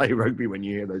play rugby when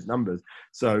you hear those numbers.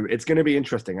 So it's going to be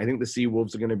interesting. I think the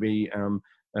Seawolves are going to be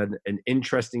an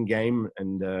interesting game,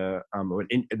 and they're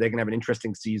going to have an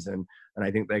interesting season. And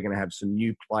I think they're going to have some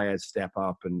new players step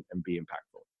up and be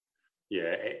impactful.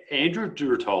 Yeah, Andrew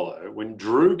Duratolo, when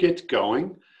Drew gets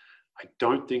going, I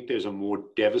don't think there's a more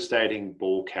devastating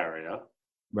ball carrier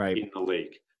in the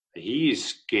league. He is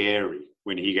scary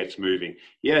when he gets moving.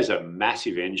 He has a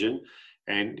massive engine,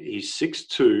 and he's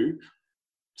 6'2",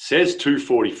 says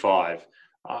 245.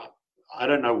 I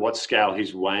don't know what scale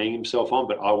he's weighing himself on,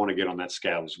 but I want to get on that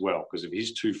scale as well, because if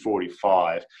he's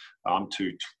 245, I'm not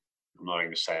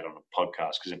going to say it on a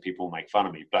podcast because then people will make fun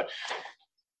of me. But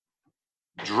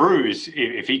Drew is,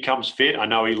 if he comes fit, I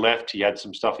know he left. He had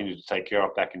some stuff he needed to take care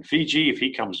of back in Fiji. If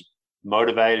he comes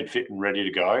motivated, fit, and ready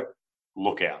to go,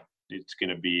 look out. It's going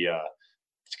to be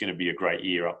a great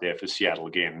year up there for Seattle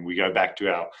again. We go back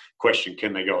to our question,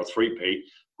 can they go a three-peat?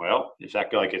 Well, if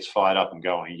that guy gets fired up and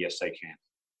going, yes, they can.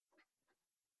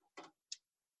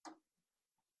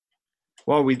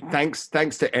 Well, thanks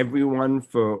to everyone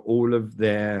for all of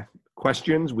their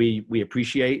questions. We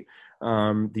appreciate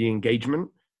the engagement.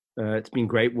 It's been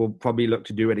great. We'll probably look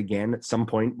to do it again at some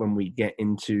point when we get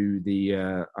into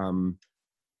the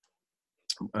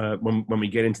when we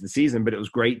get into the season. But it was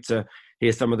great to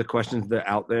hear some of the questions that are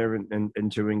out there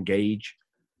and to engage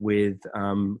with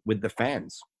the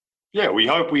fans. Yeah, we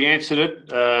hope we answered it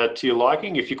to your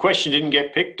liking. If your question didn't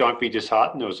get picked, don't be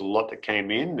disheartened. There was a lot that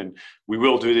came in, and we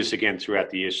will do this again throughout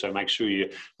the year. So make sure you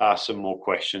ask some more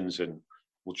questions, and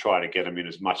we'll try to get them in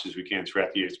as much as we can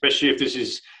throughout the year, especially if this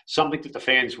is something that the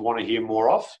fans want to hear more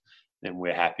of, then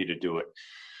we're happy to do it.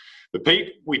 But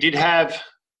Pete, we did have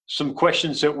some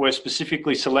questions that were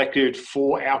specifically selected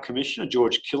for our commissioner,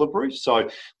 George Killebrew. So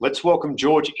let's welcome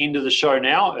George into the show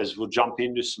now, as we'll jump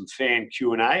into some fan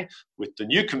Q&A with the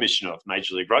new commissioner of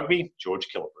Major League Rugby, George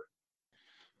Killebrew.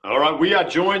 All right, we are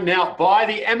joined now by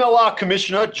the MLR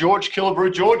Commissioner, George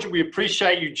Killebrew. George, we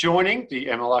appreciate you joining the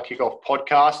MLR Kickoff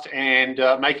podcast and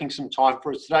making some time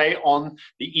for us today on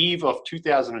the eve of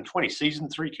 2020, Season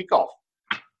 3 kickoff.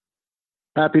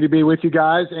 Happy to be with you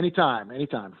guys anytime.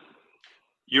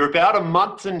 You're about a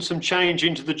month and some change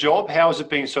into the job. How has it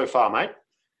been so far, mate?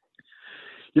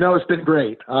 It's been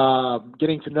great.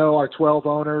 Getting to know our 12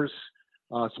 owners,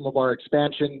 some of our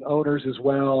expansion owners as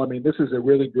well. I mean, this is a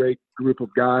really great group of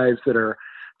guys that are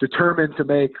determined to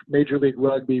make Major League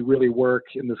Rugby really work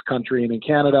in this country and in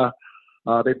Canada.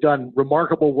 They've done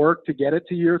remarkable work to get it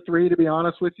to year 3, to be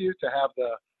honest with you, to have the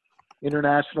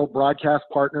international broadcast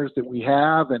partners that we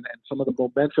have and some of the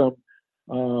momentum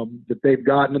that they've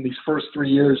gotten in these first 3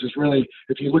 years is really,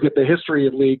 if you look at the history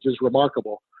of leagues, is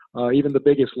remarkable. Even the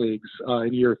biggest leagues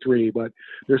in year 3. But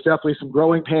there's definitely some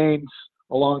growing pains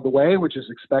along the way, which is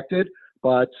expected.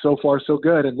 But so far, so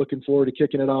good, and looking forward to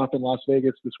kicking it off in Las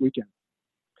Vegas this weekend.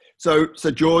 So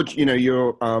George,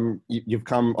 you've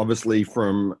come obviously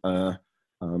from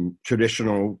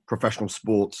traditional professional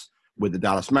sports with the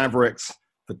Dallas Mavericks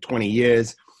for 20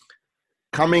 years.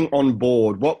 Coming on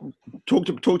board, talk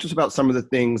to us about some of the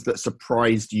things that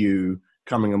surprised you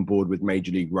coming on board with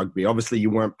Major League Rugby. Obviously, you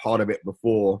weren't part of it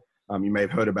before. You may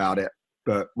have heard about it,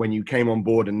 but when you came on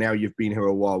board and now you've been here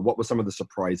a while, what were some of the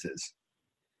surprises?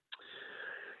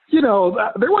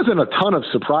 There wasn't a ton of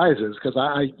surprises because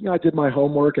I did my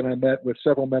homework and I met with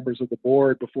several members of the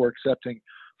board before accepting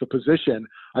the position.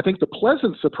 I think the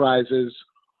pleasant surprises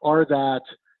are that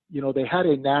they had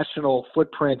a national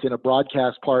footprint in a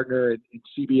broadcast partner in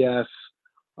CBS,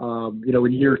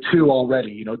 in year 2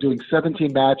 already, doing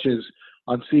 17 matches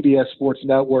on CBS Sports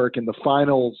Network and the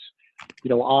finals,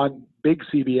 on big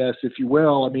CBS, if you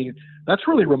will. I mean, that's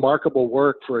really remarkable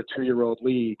work for a 2-year-old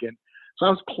league. And so I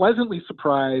was pleasantly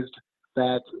surprised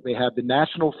that they had the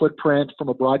national footprint from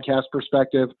a broadcast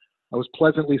perspective. I was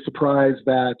pleasantly surprised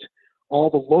that all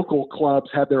the local clubs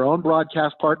had their own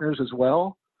broadcast partners as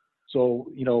well.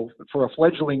 So, for a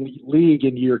fledgling league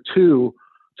in year 2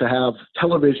 to have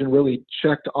television really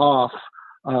checked off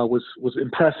was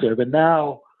impressive. And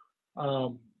now,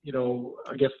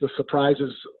 I guess the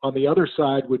surprises on the other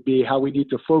side would be how we need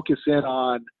to focus in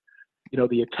on,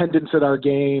 the attendance at our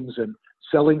games and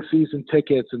selling season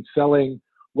tickets and selling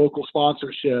local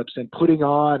sponsorships and putting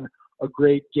on a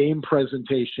great game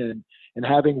presentation and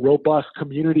having robust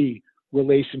community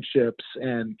relationships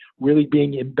and really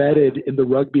being embedded in the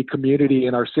rugby community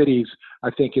in our cities,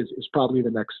 I think is probably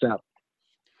the next step.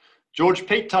 George,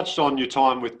 Pete touched on your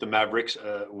time with the Mavericks,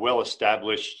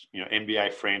 well-established,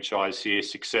 NBA franchise here,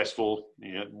 successful,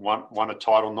 won a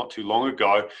title not too long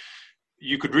ago.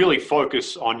 You could really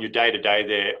focus on your day-to-day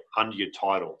there under your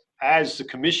title. As the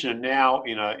commissioner now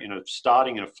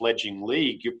starting in a fledgling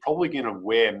league, you're probably going to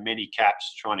wear many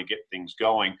caps trying to get things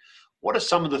going. What are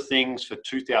some of the things for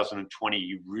 2020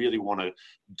 you really want to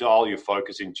dial your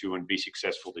focus into and be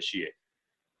successful this year?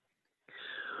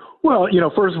 Well,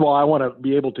 first of all, I want to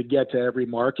be able to get to every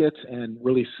market and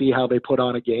really see how they put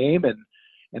on a game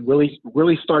and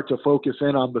really start to focus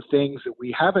in on the things that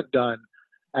we haven't done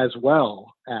as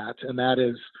well at, and that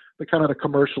is the kind of the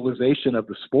commercialization of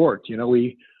the sport.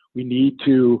 We need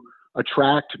to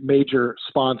attract major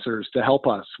sponsors to help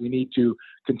us. We need to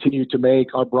continue to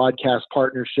make our broadcast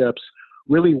partnerships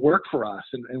really work for us.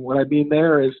 And what I mean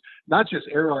there is not just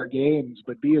air our games,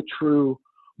 but be a true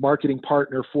marketing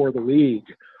partner for the league.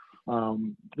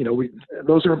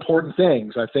 Those are important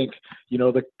things. I think,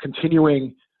 the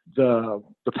continuing the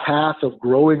path of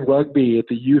growing rugby at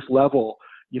the youth level,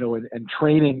 and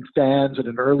training fans at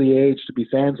an early age to be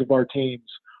fans of our teams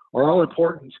are all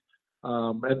important.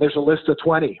 And there's a list of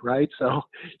 20, right? So,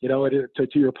 to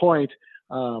your point,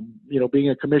 being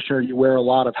a commissioner, you wear a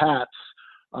lot of hats.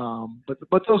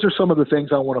 But those are some of the things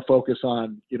I want to focus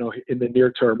on, in the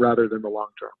near term rather than the long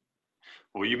term.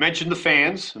 Well, you mentioned the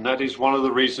fans, and that is one of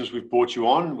the reasons we've brought you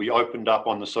on. We opened up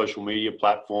on the social media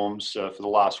platforms for the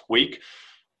last week,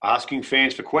 asking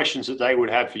fans for questions that they would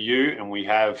have for you, and we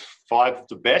have 5 of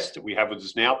the best that we have with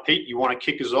us now. Pete, you want to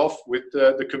kick us off with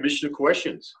the commissioner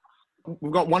questions?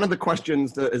 We've got one of the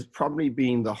questions that has probably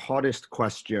been the hottest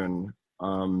question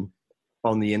on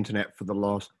the internet for the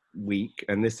last week,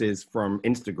 and this is from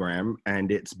Instagram, and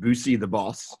it's Boosie the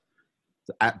Boss,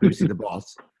 at Boosie the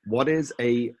Boss. What is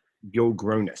a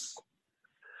Gilgronis?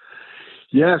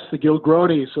 Yes, the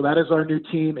Gilgronis. So that is our new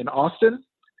team in Austin.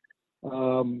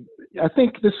 I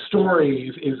think this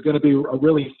story is going to be a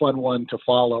really fun one to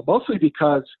follow, mostly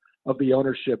because of the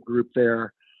ownership group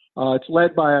there. It's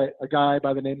led by a guy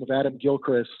by the name of Adam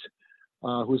Gilchrist,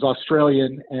 who's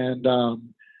Australian and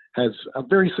has a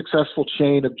very successful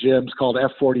chain of gyms called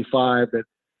F45 that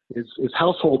is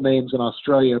household names in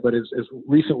Australia, but has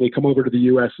recently come over to the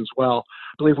U.S. as well.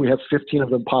 I believe we have 15 of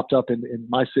them popped up in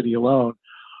my city alone.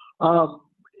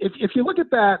 If you look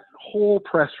at that whole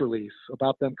press release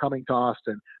about them coming to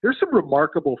Austin, there's some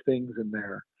remarkable things in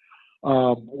there.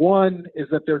 One is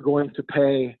that they're going to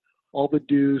pay all the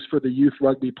dues for the youth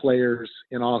rugby players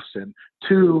in Austin.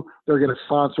 2, they're going to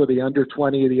sponsor the under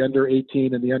 20, the under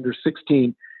 18, and the under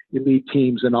 16 elite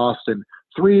teams in Austin.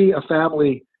 3, a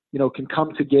family, can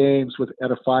come to games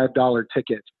at a $5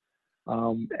 ticket.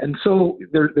 And so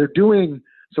they're doing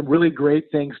some really great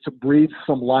things to breathe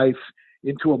some life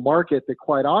into a market that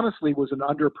quite honestly was an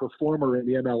underperformer in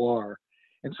the MLR.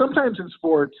 And sometimes in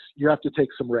sports, you have to take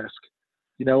some risk,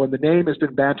 and the name has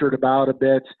been bantered about a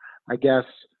bit. I guess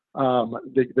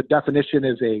the definition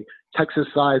is a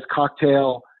Texas-sized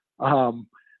cocktail.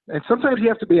 And sometimes you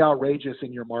have to be outrageous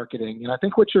in your marketing. And I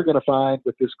think what you're going to find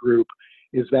with this group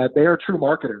is that they are true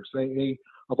marketers. They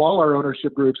of all our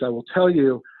ownership groups, I will tell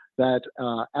you that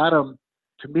Adam,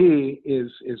 to me,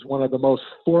 is one of the most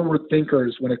forward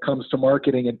thinkers when it comes to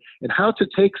marketing and how to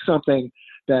take something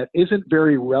that isn't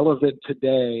very relevant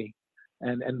today.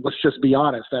 And let's just be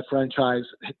honest, that franchise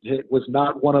was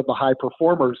not one of the high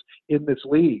performers in this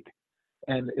league,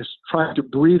 and is trying to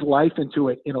breathe life into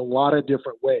it in a lot of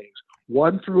different ways.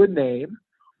 One, through a name,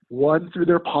 one, through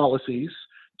their policies,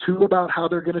 two, about how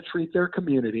they're going to treat their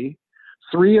community,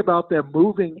 three, about them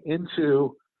moving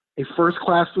into a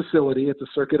first-class facility at the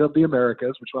Circuit of the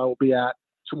Americas, which I will be at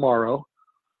tomorrow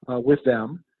with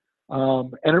them.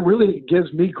 And it really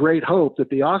gives me great hope that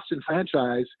the Austin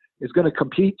franchise is going to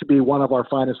compete to be one of our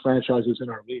finest franchises in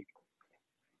our league.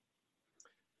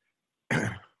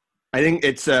 I think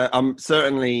it's. I'm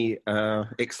certainly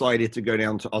excited to go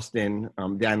down to Austin.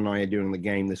 Dan and I are doing the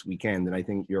game this weekend, and I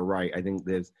think you're right. I think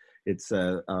they're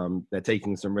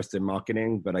taking some risks in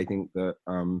marketing, but I think that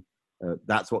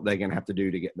that's what they're going to have to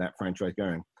do to get that franchise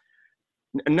going.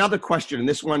 Another question, and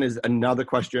this one is another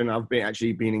question I've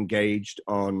been engaged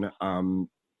on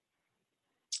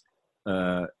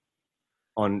the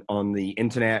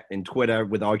internet and Twitter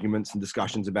with arguments and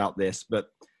discussions about this. But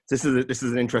this is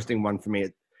an interesting one for me,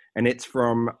 and it's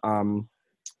from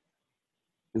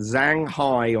Zhang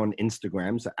Hai on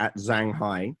Instagram, so at Zhang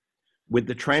Hai. With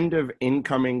the trend of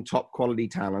incoming top quality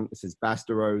talent, this is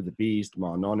Bastero, the Beast,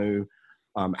 Marnonu,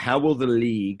 how will the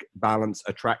league balance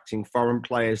attracting foreign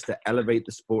players to elevate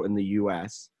the sport in the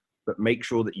US, but make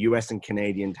sure that US and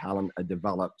Canadian talent are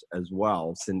developed as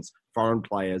well, since foreign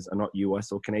players are not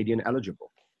US or Canadian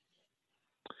eligible?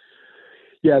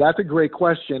 Yeah, that's a great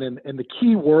question. And the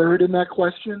key word in that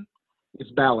question is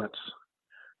balance.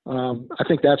 I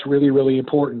think that's really, really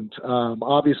important.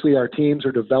 Obviously, our teams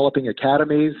are developing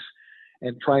academies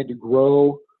and trying to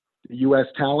grow the U.S.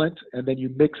 talent, and then you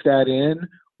mix that in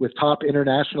with top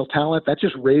international talent, that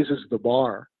just raises the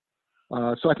bar.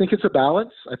 So I think it's a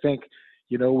balance. I think,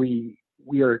 we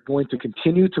are going to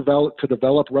continue to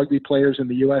develop rugby players in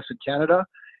the U.S. and Canada,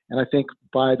 and I think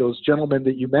by those gentlemen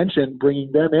that you mentioned,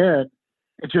 bringing them in,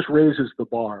 it just raises the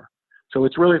bar. So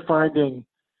it's really finding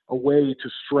a way to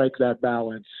strike that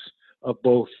balance of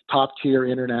both top-tier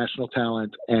international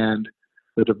talent and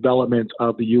the development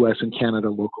of the U.S. and Canada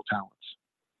local talents.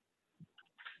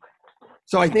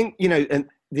 So I think, and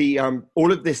the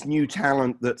all of this new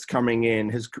talent that's coming in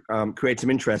has created some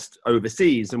interest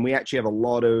overseas, and we actually have a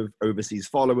lot of overseas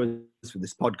followers for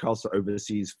this podcast, or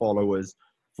overseas followers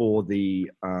for the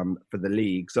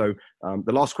league. So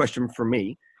the last question from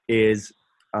me is,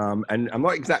 and I'm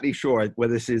not exactly sure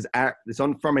whether this is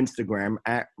from Instagram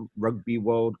at Rugby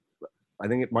World. I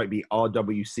think it might be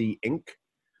RWC Inc.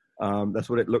 That's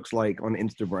what it looks like on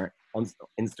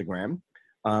Instagram.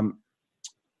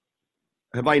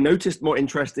 Have I noticed more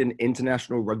interest in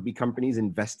international rugby companies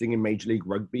investing in Major League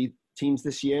Rugby teams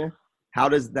this year? How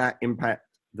does that impact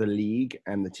the league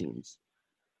and the teams?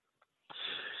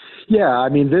 Yeah, I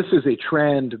mean, this is a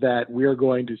trend that we're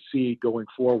going to see going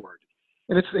forward.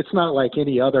 And it's not like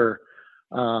any other,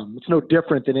 it's no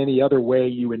different than any other way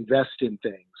you invest in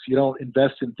things. You don't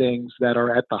invest in things that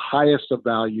are at the highest of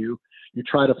value. You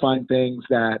try to find things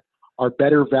that are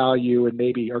better value and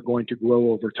maybe are going to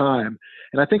grow over time.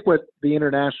 And I think what the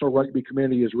international rugby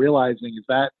community is realizing is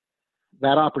that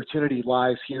that opportunity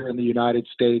lies here in the United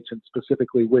States, and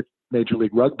specifically with Major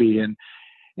League Rugby. And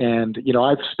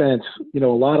I've spent, a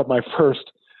lot of my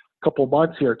first couple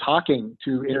months here talking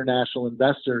to international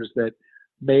investors that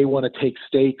may want to take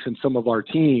stakes in some of our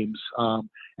teams.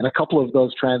 And a couple of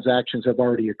those transactions have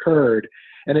already occurred.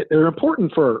 And they're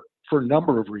important for a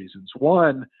number of reasons.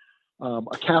 One,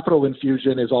 a capital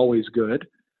infusion is always good.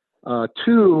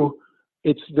 Two,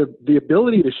 it's the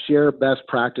ability to share best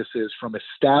practices from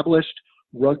established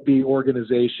rugby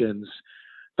organizations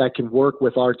that can work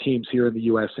with our teams here in the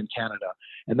U.S. and Canada.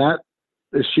 And that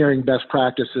is sharing best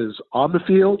practices on the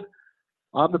field,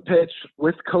 on the pitch,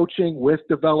 with coaching, with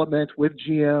development, with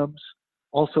GMs,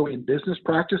 also in business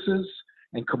practices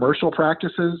and commercial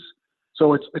practices.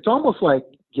 So it's almost like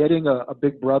getting a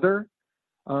big brother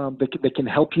that can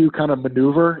help you kind of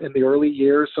maneuver in the early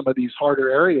years some of these harder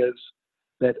areas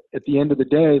that at the end of the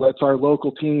day lets our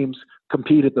local teams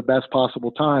compete at the best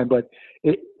possible time. But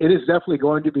it is definitely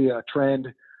going to be a trend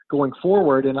going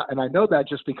forward. And I know that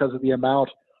just because of the amount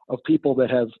of people that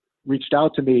have reached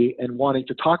out to me and wanting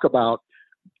to talk about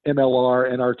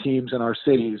MLR and our teams and our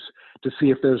cities to see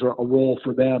if there's a role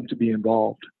for them to be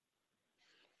involved.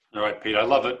 All right, Pete, I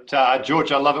love it.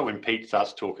 George, I love it when Pete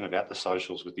starts talking about the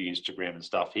socials with the Instagram and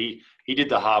stuff. He did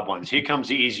the hard ones. Here comes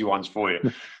the easy ones for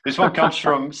you. This one comes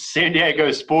from San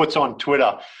Diego Sports on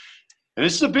Twitter. And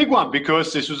this is a big one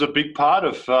because this was a big part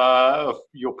of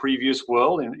your previous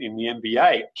world in the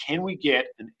NBA. Can we get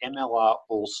an MLR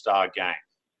All-Star game?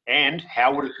 And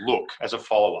how would it look as a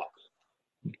follow-up?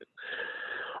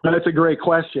 Well, that's a great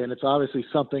question. It's obviously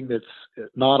something that's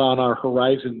not on our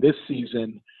horizon this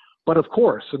season. But of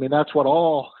course, I mean, that's what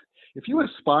if you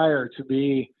aspire to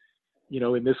be,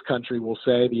 in this country, we'll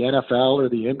say the NFL or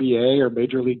the NBA or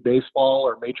Major League Baseball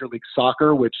or Major League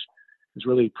Soccer, which is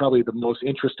really probably the most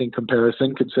interesting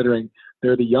comparison considering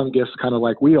they're the youngest, kind of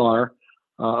like we are,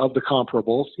 of the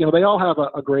comparables. They all have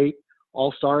a great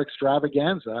all-star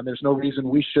extravaganza, and there's no reason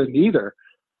we shouldn't either.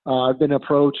 I've been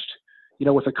approached,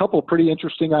 with a couple pretty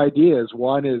interesting ideas.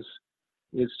 One is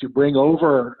to bring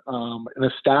over an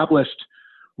established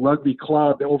rugby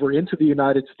club over into the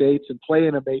United States and play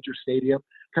in a major stadium,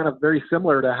 kind of very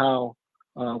similar to how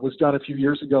was done a few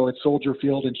years ago at Soldier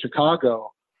Field in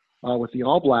Chicago with the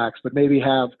All Blacks, but maybe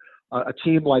have a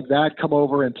team like that come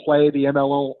over and play the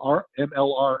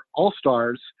MLR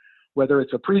All-Stars, whether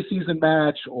it's a preseason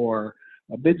match or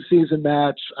a mid-season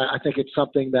match. I think it's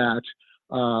something that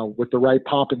with the right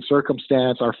pomp and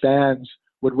circumstance, our fans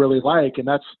would really like, and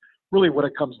that's really what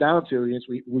it comes down to. Is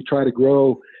we try to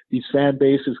grow these fan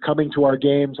bases coming to our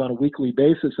games on a weekly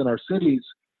basis in our cities.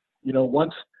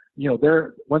 Once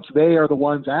they are the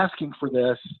ones asking for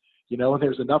this, and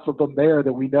there's enough of them there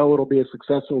that we know it'll be a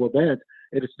successful event.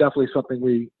 And it's definitely something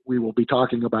we will be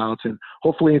talking about, and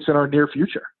hopefully it's in our near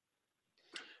future.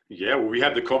 Yeah, well, we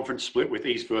have the conference split with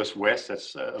East versus West.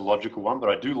 That's a logical one, but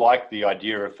I do like the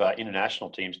idea of international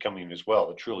teams coming in as well,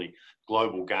 a truly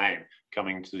global game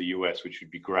coming to the US, which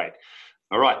would be great.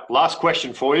 All right, last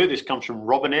question for you. This comes from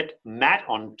Robinette Matt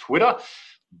on Twitter.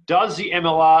 Does the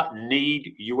MLR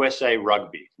need USA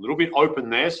Rugby? A little bit open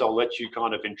there, so I'll let you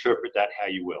kind of interpret that how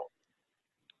you will.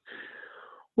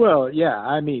 Well, yeah,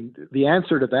 I mean, the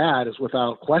answer to that is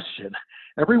without question.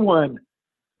 Everyone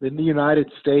in the United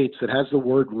States that has the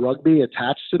word rugby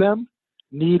attached to them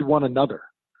need one another,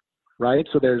 right?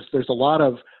 So there's a lot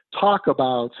of talk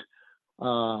about,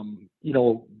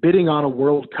 bidding on a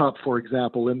World Cup, for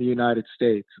example, in the United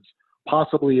States,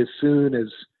 possibly as soon as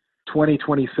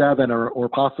 2027 or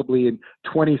possibly in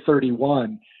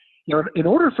 2031. In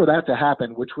order for that to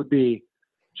happen, which would be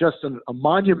just a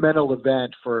monumental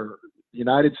event for the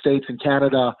United States and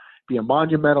Canada, be a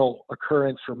monumental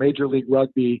occurrence for Major League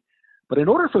Rugby. But in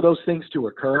order for those things to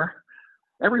occur,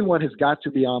 everyone has got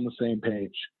to be on the same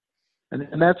page.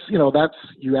 And that's,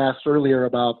 you asked earlier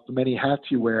about the many hats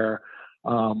you wear.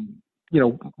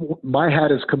 My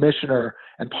hat as commissioner,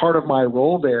 and part of my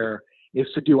role there is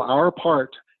to do our part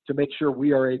to make sure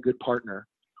we are a good partner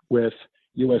with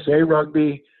USA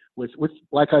Rugby, with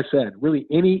like I said, really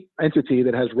any entity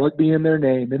that has rugby in their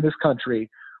name in this country.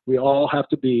 We all have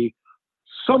to be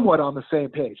somewhat on the same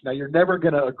page. Now, you're never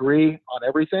going to agree on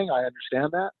everything. I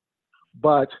understand that.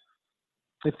 But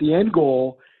if the end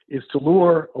goal is to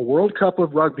lure a World Cup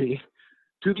of rugby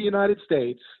to the United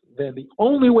States, then the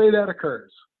only way that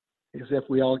occurs is if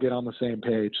we all get on the same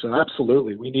page. So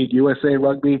absolutely, we need USA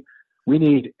Rugby. We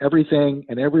need everything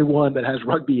and everyone that has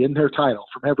rugby in their title,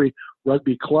 from every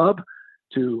rugby club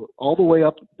to all the way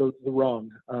up the rung,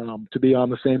 to be on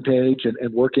the same page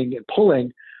and working and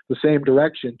pulling the same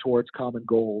direction towards common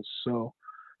goals. So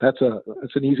that's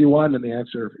an easy one, and the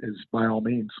answer is by all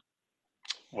means.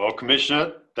 Well,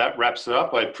 Commissioner, that wraps it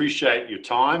up. I appreciate your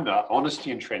time.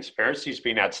 Honesty and transparency has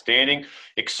been outstanding.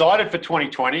 Excited for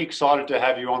 2020, excited to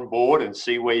have you on board and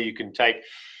see where you can take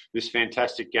this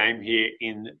fantastic game here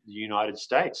in the United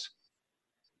States.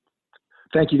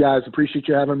 Thank you, guys. Appreciate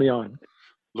you having me on.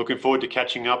 Looking forward to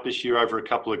catching up this year over a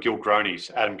couple of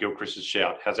Gilgronies. Adam Gilchrist's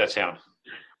shout. How's that sound?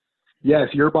 Yes,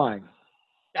 you're buying.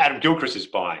 Adam Gilchrist is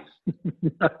buying.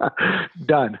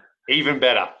 Done. Even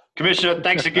better. Commissioner,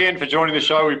 thanks again for joining the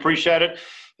show. We appreciate it,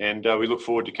 and we look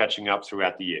forward to catching up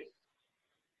throughout the year.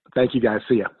 Thank you, guys.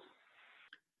 See ya.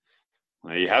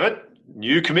 There you have it.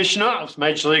 New commissioner of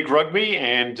Major League Rugby,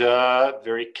 and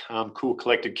very calm, cool,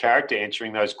 collected character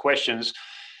answering those questions.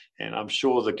 And I'm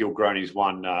sure the Gilgronies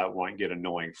one won't get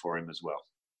annoying for him as well.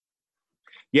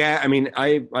 Yeah, I mean,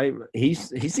 he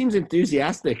seems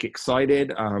enthusiastic,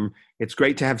 excited. It's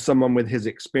great to have someone with his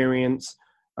experience.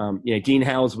 Dean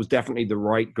Howes was definitely the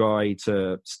right guy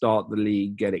to start the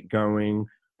league, get it going.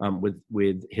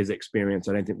 With his experience,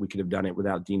 I don't think we could have done it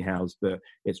without Dean Howes. But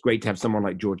it's great to have someone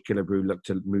like George Killebrew look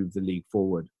to move the league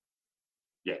forward.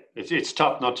 Yeah, it's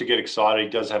tough not to get excited. He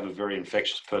does have a very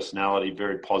infectious personality,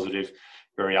 very positive,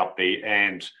 very upbeat,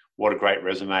 and what a great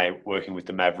resume working with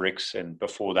the Mavericks, and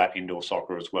before that, indoor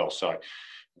soccer as well. So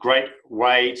great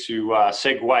way to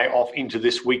segue off into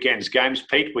this weekend's games,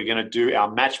 Pete. We're going to do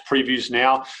our match previews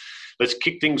now. Let's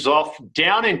kick things off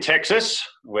down in Texas,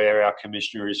 where our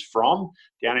commissioner is from,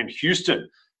 down in Houston,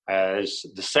 as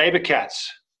the SaberCats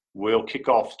will kick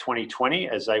off 2020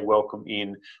 as they welcome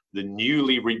in the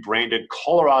newly rebranded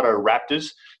Colorado Raptors.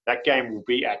 That game will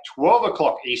be at 12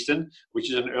 o'clock Eastern, which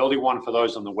is an early one for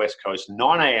those on the West Coast,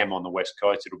 9 a.m. on the West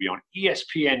Coast. It'll be on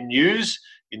ESPN News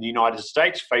in the United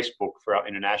States, Facebook for our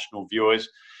international viewers.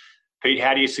 Pete,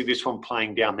 how do you see this one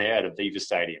playing down there at Aviva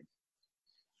Stadium?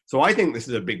 So I think this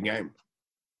is a big game.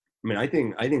 I mean, I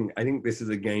think this is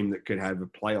a game that could have a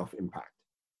playoff impact.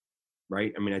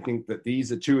 Right? I mean, I think that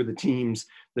these are two of the teams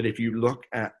that, if you look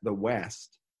at the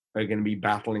West, are going to be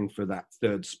battling for that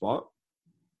third spot.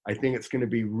 I think it's going to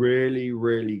be really,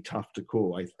 really tough to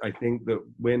call. I think that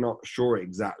we're not sure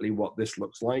exactly what this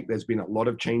looks like. There's been a lot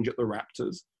of change at the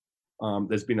Raptors.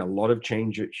 There's been a lot of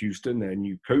change at Houston. There are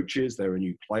new coaches. There are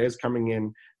new players coming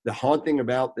in. The hard thing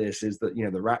about this is that, the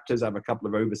Raptors have a couple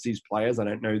of overseas players. I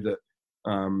don't know that,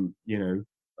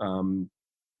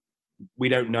 we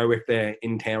don't know if they're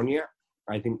in town yet.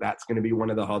 I think that's going to be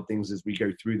one of the hard things as we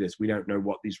go through this. We don't know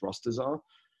what these rosters are.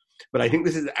 But I think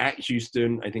this is at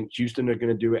Houston. I think Houston are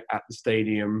going to do it at the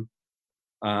stadium.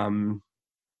 Now,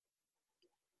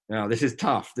 this is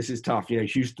tough.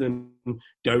 Houston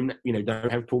don't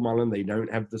have Paul Mullen. They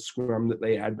don't have the scrum that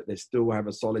they had, but they still have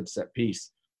a solid set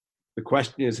piece. The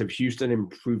question is, have Houston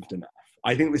improved enough?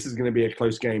 I think this is going to be a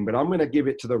close game, but I'm going to give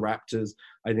it to the Raptors.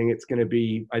 I think it's going to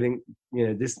be,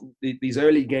 these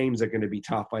early games are going to be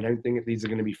tough. I don't think these are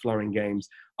going to be flowing games.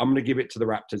 I'm going to give it to the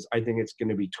Raptors. I think it's going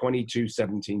to be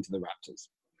 22-17 to the Raptors.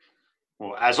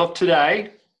 Well, as of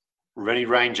today, Rennie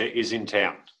Ranger is in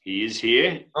town. He is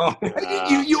here. Oh,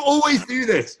 you always do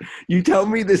this. You tell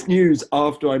me this news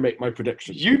after I make my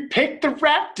prediction. You picked the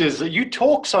Raptors. You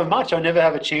talk so much, I never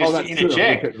have a chance to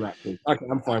interject. Okay,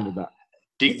 I'm fine with that.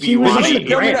 He was on the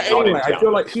Grant. Anyway,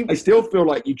 I still feel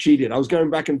like you cheated. I was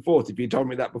going back and forth. If you told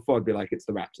me that before, I'd be like, it's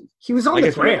the Raptors. He was on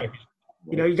the gram.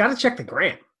 You got to check the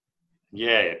gram.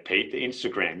 Yeah, Pete, the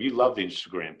Instagram. You love the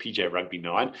Instagram, PJ Rugby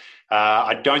 9.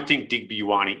 I don't think Digby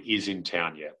Ioane is in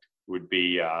town yet. Would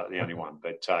be the only one.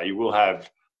 But you will have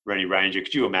Rennie Ranger.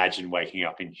 Could you imagine waking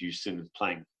up in Houston and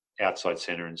playing outside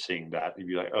center and seeing that? You'd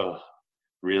be like, oh,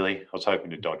 really? I was hoping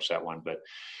to dodge that one. But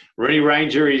Rennie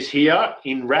Ranger is here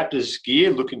in Raptors gear,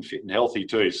 looking fit and healthy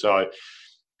too. So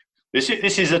this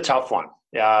is a tough one.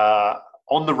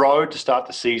 On the road to start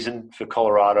the season for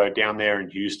Colorado down there in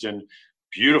Houston.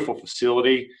 Beautiful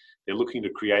facility. They're looking to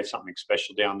create something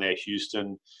special down there,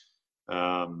 Houston.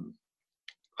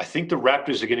 I think the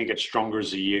Raptors are going to get stronger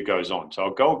as the year goes on. So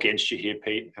I'll go against you here,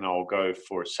 Pete, and I'll go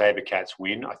for a SaberCats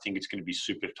win. I think it's going to be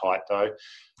super tight, though.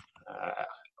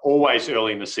 Always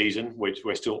early in the season,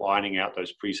 we're still ironing out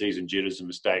those preseason jitters and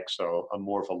mistakes, so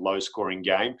more of a low-scoring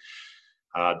game.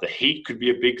 The heat could be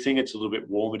a big thing. It's a little bit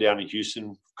warmer down in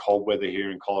Houston, cold weather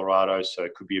here in Colorado, so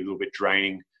it could be a little bit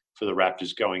draining for the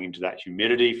Raptors going into that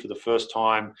humidity for the first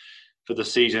time for the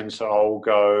season. So I'll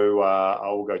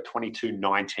go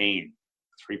 22-19,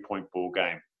 3-point ball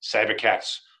game.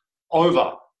 SaberCats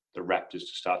over the Raptors to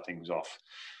start things off.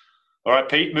 All right,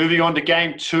 Pete, moving on to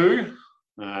game 2.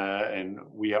 And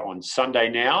we are on Sunday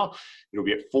now. It'll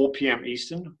be at 4 p.m.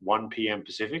 Eastern, 1 p.m.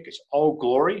 Pacific. It's Old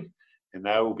Glory, and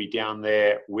they will be down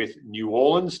there with New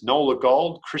Orleans, NOLA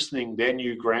Gold, christening their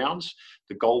new grounds,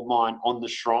 the gold mine on the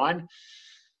Shrine.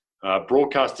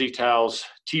 Broadcast details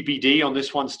TBD on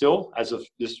this one still, as of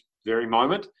this very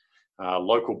moment.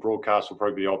 Local broadcasts will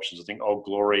probably be options. I think Old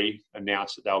Glory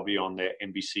announced that they'll be on their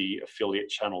NBC affiliate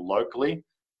channel locally,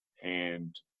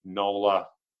 and NOLA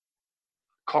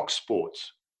Cox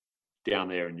Sports down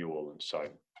there in New Orleans. So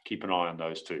keep an eye on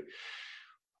those two.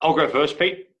 I'll go first,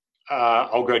 Pete.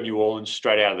 I'll go New Orleans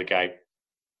straight out of the gate.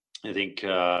 I think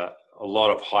a lot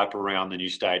of hype around the new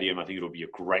stadium. I think it'll be a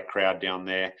great crowd down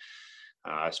there.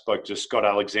 I spoke to Scott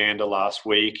Alexander last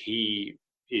week. He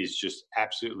is just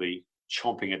absolutely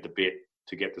chomping at the bit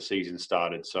to get the season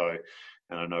started. So,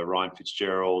 and I know Ryan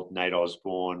Fitzgerald, Nate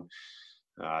Osborne,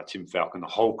 Tim Falcon, the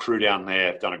whole crew down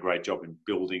there have done a great job in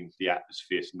building the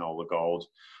atmosphere to NOLA Gold.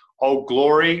 Old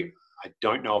Glory, I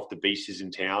don't know if the beast is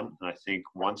in town. And I think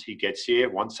once he gets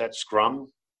here, once that scrum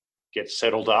gets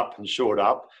settled up and shored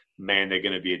up, man, they're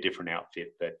going to be a different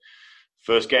outfit. But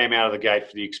first game out of the gate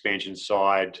for the expansion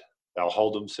side, they'll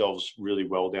hold themselves really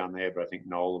well down there, but I think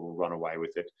NOLA will run away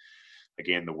with it.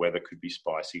 Again, the weather could be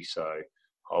spicy, so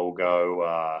I'll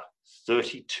go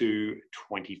 32-23.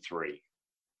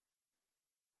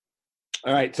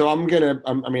 All right, so I'm gonna.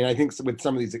 I mean, I think with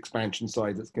some of these expansion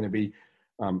sides, it's going to be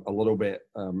a little bit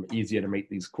easier to make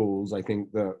these calls. I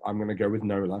think that I'm going to go with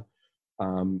Nola.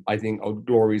 I think Old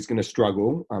Glory is going to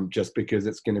struggle just because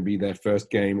it's going to be their first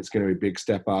game. It's going to be a big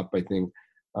step up. I think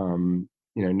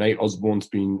Nate Osborne's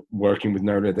been working with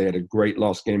Nola. They had a great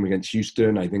last game against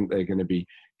Houston. I think they're going to be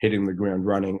hitting the ground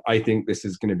running. I think this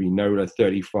is going to be Nola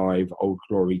 35, Old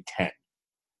Glory 10.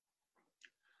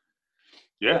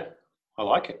 Yeah, I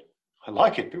like it.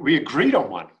 We agreed on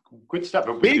one. Good stuff.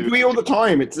 But we agree all the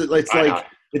time. It's like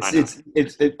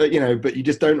but you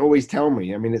just don't always tell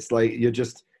me. I mean, it's like you're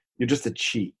just a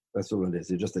cheat. That's all it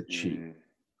is. You're just a cheat.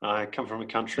 I come from a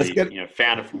country,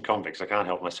 founded from convicts. I can't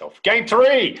help myself. Game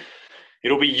 3.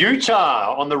 It'll be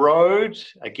Utah on the road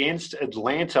against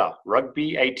Atlanta.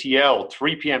 Rugby ATL,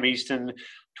 3 p.m. Eastern,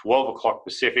 12 o'clock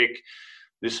Pacific.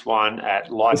 This one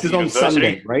at Life University. This is on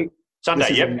Sunday, right?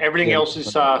 Sunday, yep. Everything else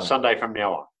is Sunday from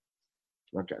now on.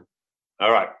 Okay.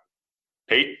 All right.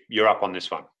 Pete, you're up on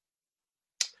this one.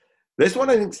 This one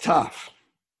I think is tough.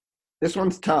 This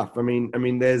one's tough. I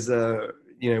mean, there's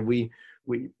we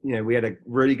had a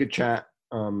really good chat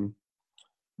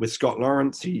with Scott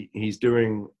Lawrence. He's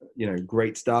doing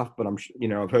great stuff, but I've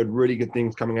heard really good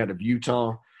things coming out of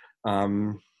Utah.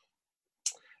 I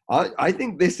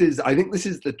think this is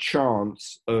the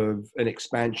chance of an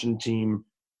expansion team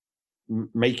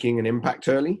making an impact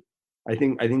early. I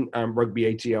think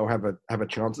Rugby ATL have a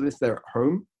chance of this. They're at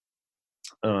home.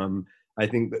 I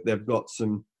think that they've got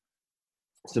some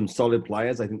solid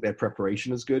players. I think their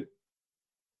preparation is good.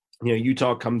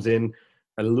 Utah comes in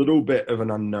a little bit of an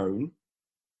unknown.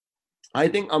 I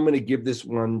think I'm going to give this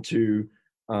one to,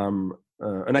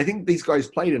 and I think these guys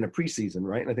played in a preseason,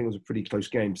 right? And I think it was a pretty close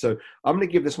game. So I'm going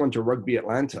to give this one to Rugby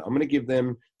Atlanta. I'm going to give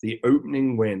them the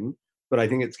opening win, but I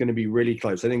think it's going to be really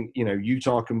close. I think,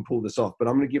 Utah can pull this off, but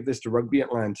I'm going to give this to Rugby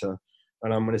Atlanta,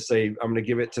 and I'm going to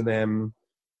give it to them.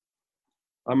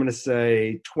 I'm going to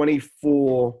say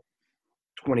 24-21.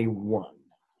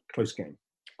 Close game.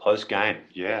 Close game,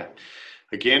 yeah.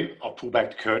 Again, I'll pull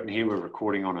back the curtain here. We're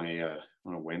recording on a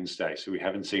Wednesday, so we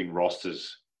haven't seen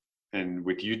rosters. And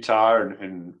with Utah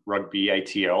and Rugby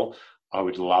ATL, I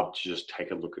would love to just take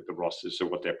a look at the rosters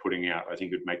of what they're putting out. I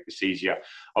think it would make this easier.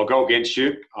 I'll go against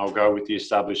you. I'll go with the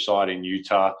established side in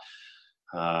Utah,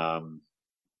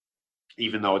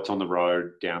 even though it's on the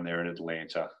road down there in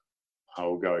Atlanta.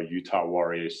 I'll go Utah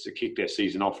Warriors to kick their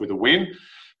season off with a win,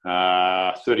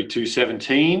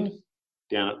 32-17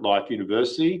 down at Life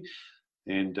University.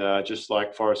 And just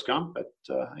like Forrest Gump, but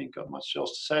I ain't got much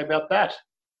else to say about that.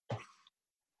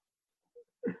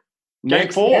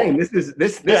 Next game. This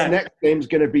next game is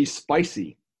going to be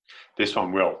spicy. This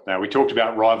one will. Now, we talked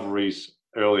about rivalries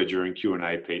earlier during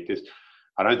Q&A, Pete.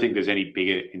 I don't think there's any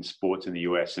bigger in sports in the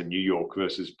US than New York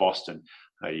versus Boston.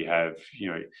 You have,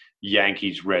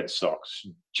 Yankees, Red Sox,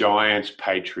 Giants,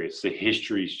 Patriots. The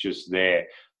history's just there.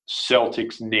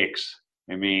 Celtics, Knicks.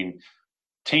 I mean,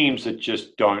 teams that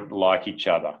just don't like each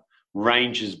other.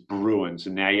 Rangers, Bruins,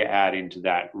 and now you add into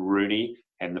that Rooney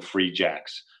and the Free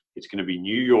Jacks. It's going to be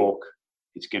New York.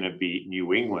 It's going to be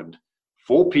New England.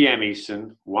 4 p.m.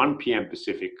 Eastern, 1 p.m.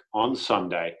 Pacific on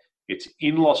Sunday. It's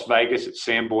in Las Vegas at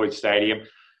Sam Boyd Stadium.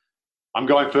 I'm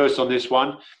going first on this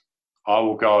one. I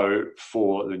will go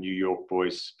for the New York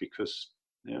boys because,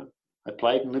 I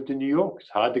played and lived in New York. It's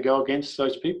hard to go against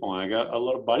those people. I got a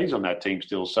lot of buddies on that team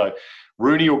still. So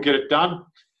Rooney will get it done.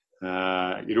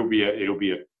 I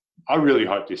really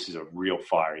hope this is a real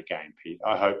fiery game, Pete.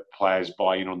 I hope players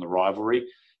buy in on the rivalry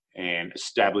and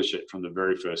establish it from the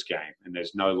very first game. And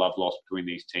there's no love lost between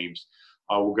these teams.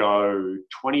 I will go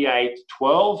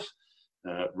 28-12,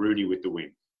 Rooney with the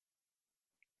win.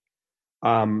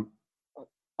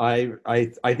 I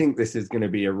think this is going to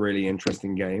be a really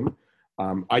interesting game.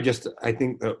 I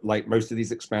think that like most of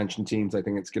these expansion teams, I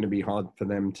think it's going to be hard for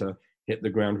them to hit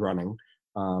the ground running.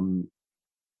 I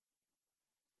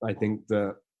think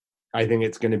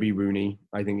it's going to be Rooney.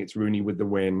 I think it's Rooney with the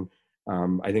win.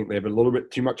 I think they have a little bit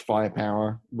too much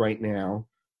firepower right now.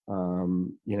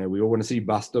 We all want to see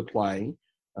Buster play.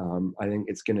 I think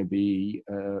it's going to be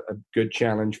a good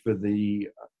challenge for the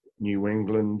New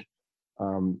England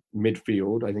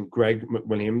midfield. I think Greg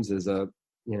McWilliams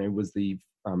was the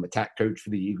attack coach for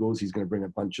the Eagles. He's going to bring a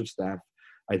bunch of staff.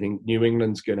 I think New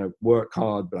England's going to work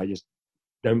hard, but I just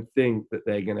don't think that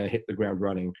they're going to hit the ground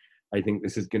running. I think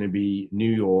this is going to be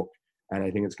New York, and I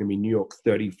think it's going to be New York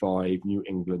 35, New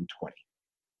England 20.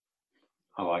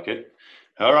 I like it.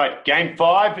 All right, Game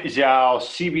 5 is our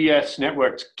CBS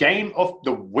Network's Game of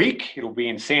the Week. It'll be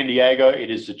in San Diego.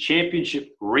 It is the championship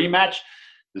rematch.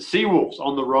 The Seawolves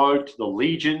on the road to the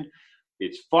Legion.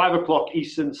 It's 5 o'clock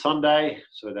Eastern Sunday,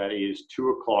 so that is 2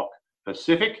 o'clock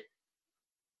Pacific.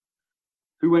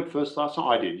 Who went first last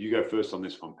night? I did. You go first on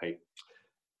this one, Pete.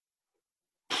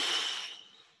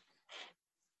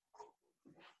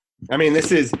 I mean,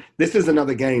 this is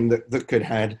another game that could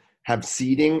have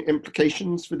seeding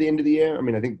implications for the end of the year. I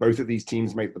mean, I think both of these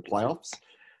teams make the playoffs.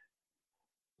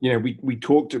 You know, we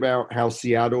talked about how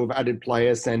Seattle have added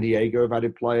players, San Diego have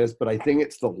added players, but I think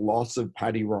it's the loss of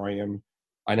Paddy Ryan.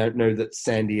 I don't know that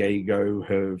San Diego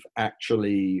have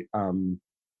actually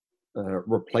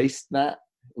replaced that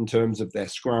in terms of their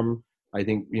scrum. I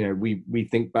think, you know, we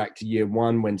think back to year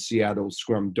one when Seattle's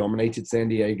scrum dominated San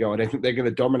Diego. I don't think they're going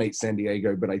to dominate San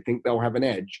Diego, but I think they'll have an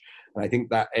edge. And I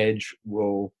think that edge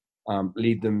will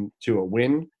lead them to a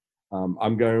win.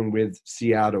 I'm going with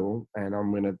Seattle, and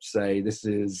I'm going to say this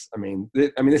is a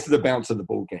bounce of the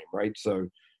ball game, right? So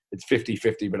it's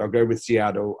 50-50, but I'll go with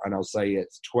Seattle, and I'll say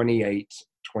it's 28-27.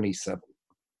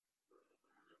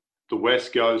 The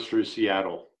West goes through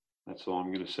Seattle. That's all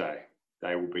I'm going to say.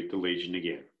 They will beat the Legion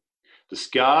again. The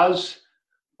scars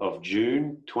of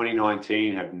June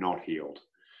 2019 have not healed.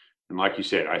 And like you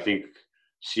said, I think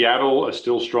Seattle are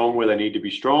still strong where they need to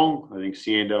be strong. I think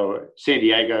San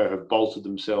Diego have bolstered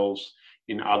themselves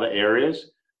in other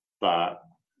areas, but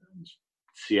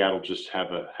Seattle just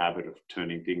have a habit of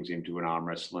turning things into an arm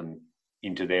wrestling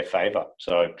into their favor.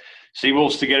 So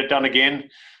Seawolves to get it done again.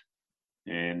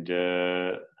 And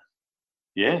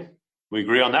we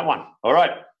agree on that one. All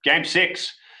right, Game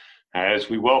 6. As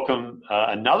we welcome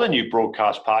another new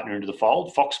broadcast partner into the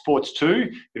fold, Fox Sports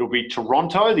 2. It'll be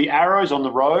Toronto, the Arrows on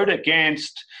the road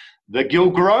against the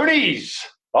Gilgronis,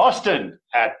 Boston,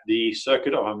 at the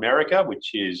Circuit of America,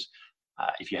 which is,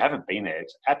 if you haven't been there,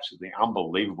 it's absolutely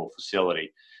unbelievable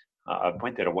facility. I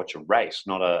went there to watch a race,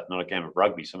 not a game of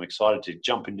rugby, so I'm excited to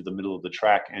jump into the middle of the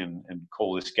track and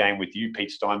call this game with you,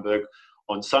 Pete Steinberg,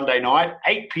 on Sunday night,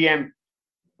 8 p.m.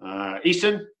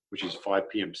 Eastern, which is 5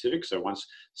 p.m. Pacific. So once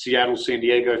Seattle, San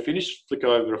Diego finish, flick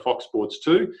over to Fox Sports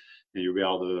 2, and you'll be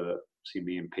able to see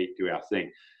me and Pete do our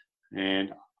thing.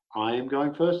 And I am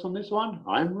going first on this one.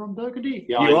 I'm Ron Burgundy.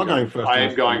 Yeah, you are going first. I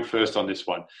am going first on this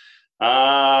one.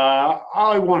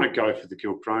 I want to go for the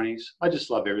Gilgronis. I just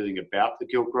love everything about the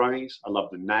Gilgronis. I love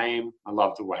the name. I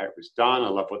love the way it was done. I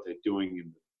love what they're doing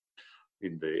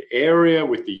in the area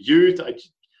with the youth.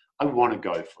 I want to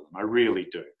go for them. I really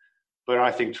do. But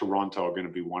I think Toronto are going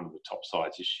to be one of the top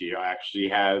sides this year. I actually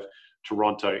have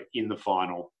Toronto in the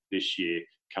final this year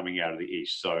coming out of the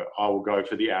East. So I will go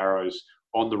for the Arrows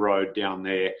on the road down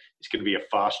there. It's going to be a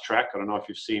fast track. I don't know if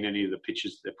you've seen any of the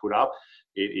pictures they put up.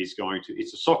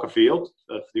 It's a soccer field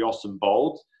for the Austin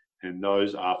Bold, and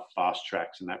those are fast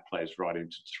tracks, and that plays right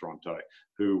into Toronto,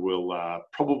 who will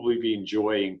probably be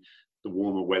enjoying the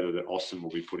warmer weather that Austin will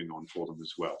be putting on for them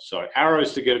as well. So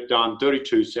Arrows to get it done,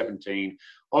 32-17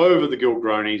 over the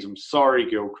Gilgronis. I'm sorry,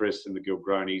 Gilchrist and the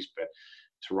Gilgronis, but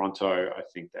Toronto, I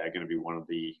think they're going to be one of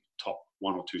the top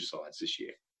one or two sides this year.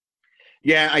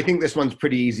 Yeah, I think this one's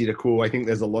pretty easy to call. I think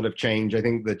there's a lot of change. I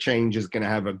think the change is going to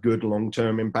have a good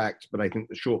long-term impact, but I think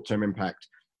the short-term impact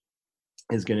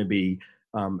is going to be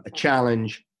a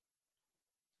challenge.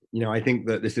 You know, I think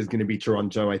that this is going to be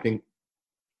Toronto. I think,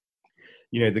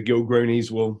 you know, the Gilgronis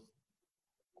will,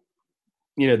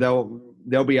 you know,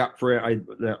 they'll be up for it.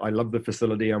 I love the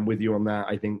facility. I'm with you on that.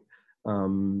 I think,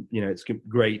 you know, it's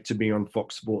great to be on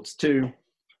Fox Sports 2,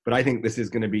 but I think this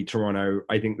is going to be Toronto.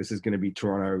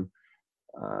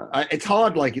 It's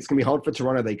hard. Like, it's going to be hard for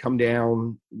Toronto. They come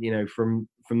down, you know, from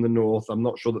the north. I'm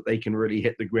not sure that they can really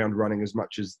hit the ground running as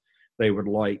much as they would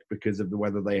like because of the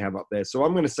weather they have up there. So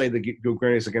I'm going to say the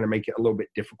Gilgronis are going to make it a little bit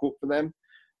difficult for them.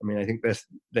 I mean, I think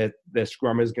their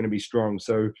scrum is going to be strong.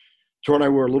 So Toronto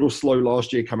were a little slow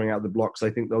last year coming out of the blocks. I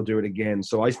think they'll do it again.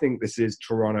 So I think this is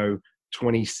Toronto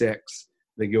 26,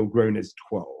 the Gilgronis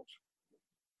 12.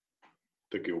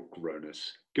 The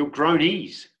Gilgronis. The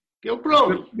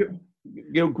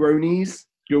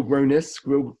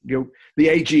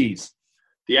AGs.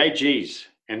 The AGs.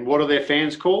 And what are their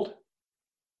fans called?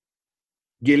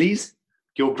 Gillies?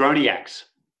 Gilgroniacs.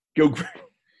 The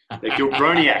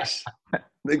Gilgroniacs.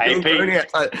 The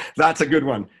Gilgroniacs. That's a good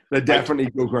one. They're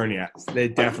definitely Gilgroniacs.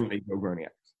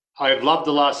 I have loved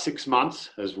the last 6 months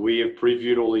as we have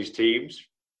previewed all these teams,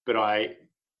 but I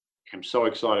am so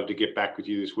excited to get back with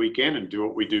you this weekend and do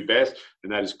what we do best,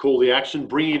 and that is call the action,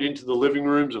 bring it into the living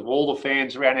rooms of all the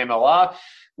fans around MLR.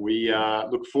 We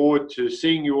look forward to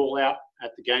seeing you all out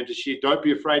at the games this year. Don't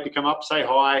be afraid to come up, say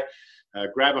hi,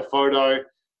 grab a photo.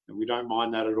 and we don't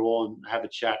mind that at all, and have a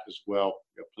chat as well.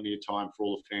 We've got plenty of time for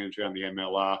all the fans around the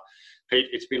MLR. Pete,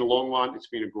 it's been a long one. It's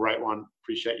been a great one.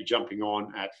 Appreciate you jumping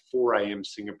on at 4 a.m.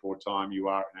 Singapore time. You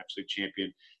are an absolute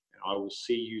champion. And I will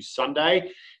see you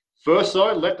Sunday. First,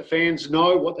 though, let the fans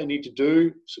know what they need to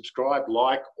do. Subscribe,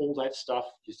 like, all that stuff.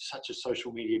 You're such a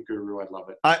social media guru. I love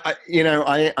it.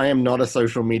 I am not a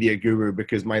social media guru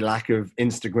because my lack of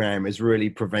Instagram is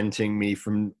really preventing me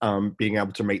from being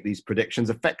able to make these predictions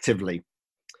effectively.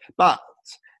 But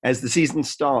as the season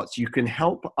starts, you can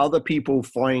help other people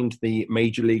find the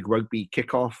Major League Rugby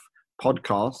Kickoff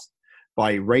podcast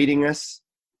by rating us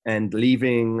and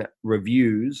leaving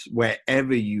reviews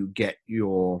wherever you get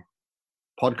your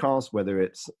podcast, whether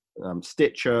it's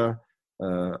Stitcher,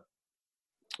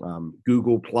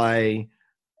 Google Play,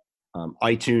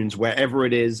 iTunes, wherever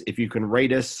it is. If you can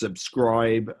rate us,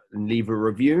 subscribe, and leave a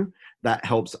review, that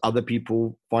helps other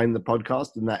people find the podcast,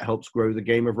 and that helps grow the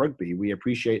game of rugby. We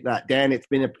appreciate that. Dan, it's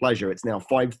been a pleasure. It's now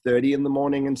 5:30 in the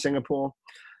morning in Singapore.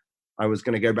 I was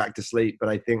going to go back to sleep, but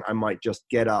I think I might just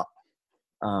get up,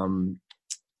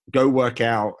 go work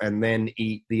out, and then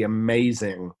eat the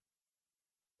amazing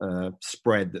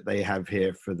spread that they have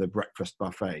here for the breakfast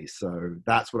buffet. So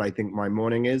that's what I think my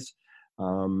morning is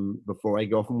before I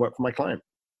go off and work for my client.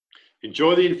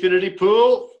 Enjoy the infinity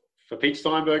pool. For Pete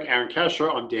Steinberg, Aaron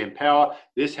Castro, I'm Dan Power.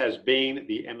 This has been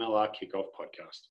the MLR Kickoff Podcast.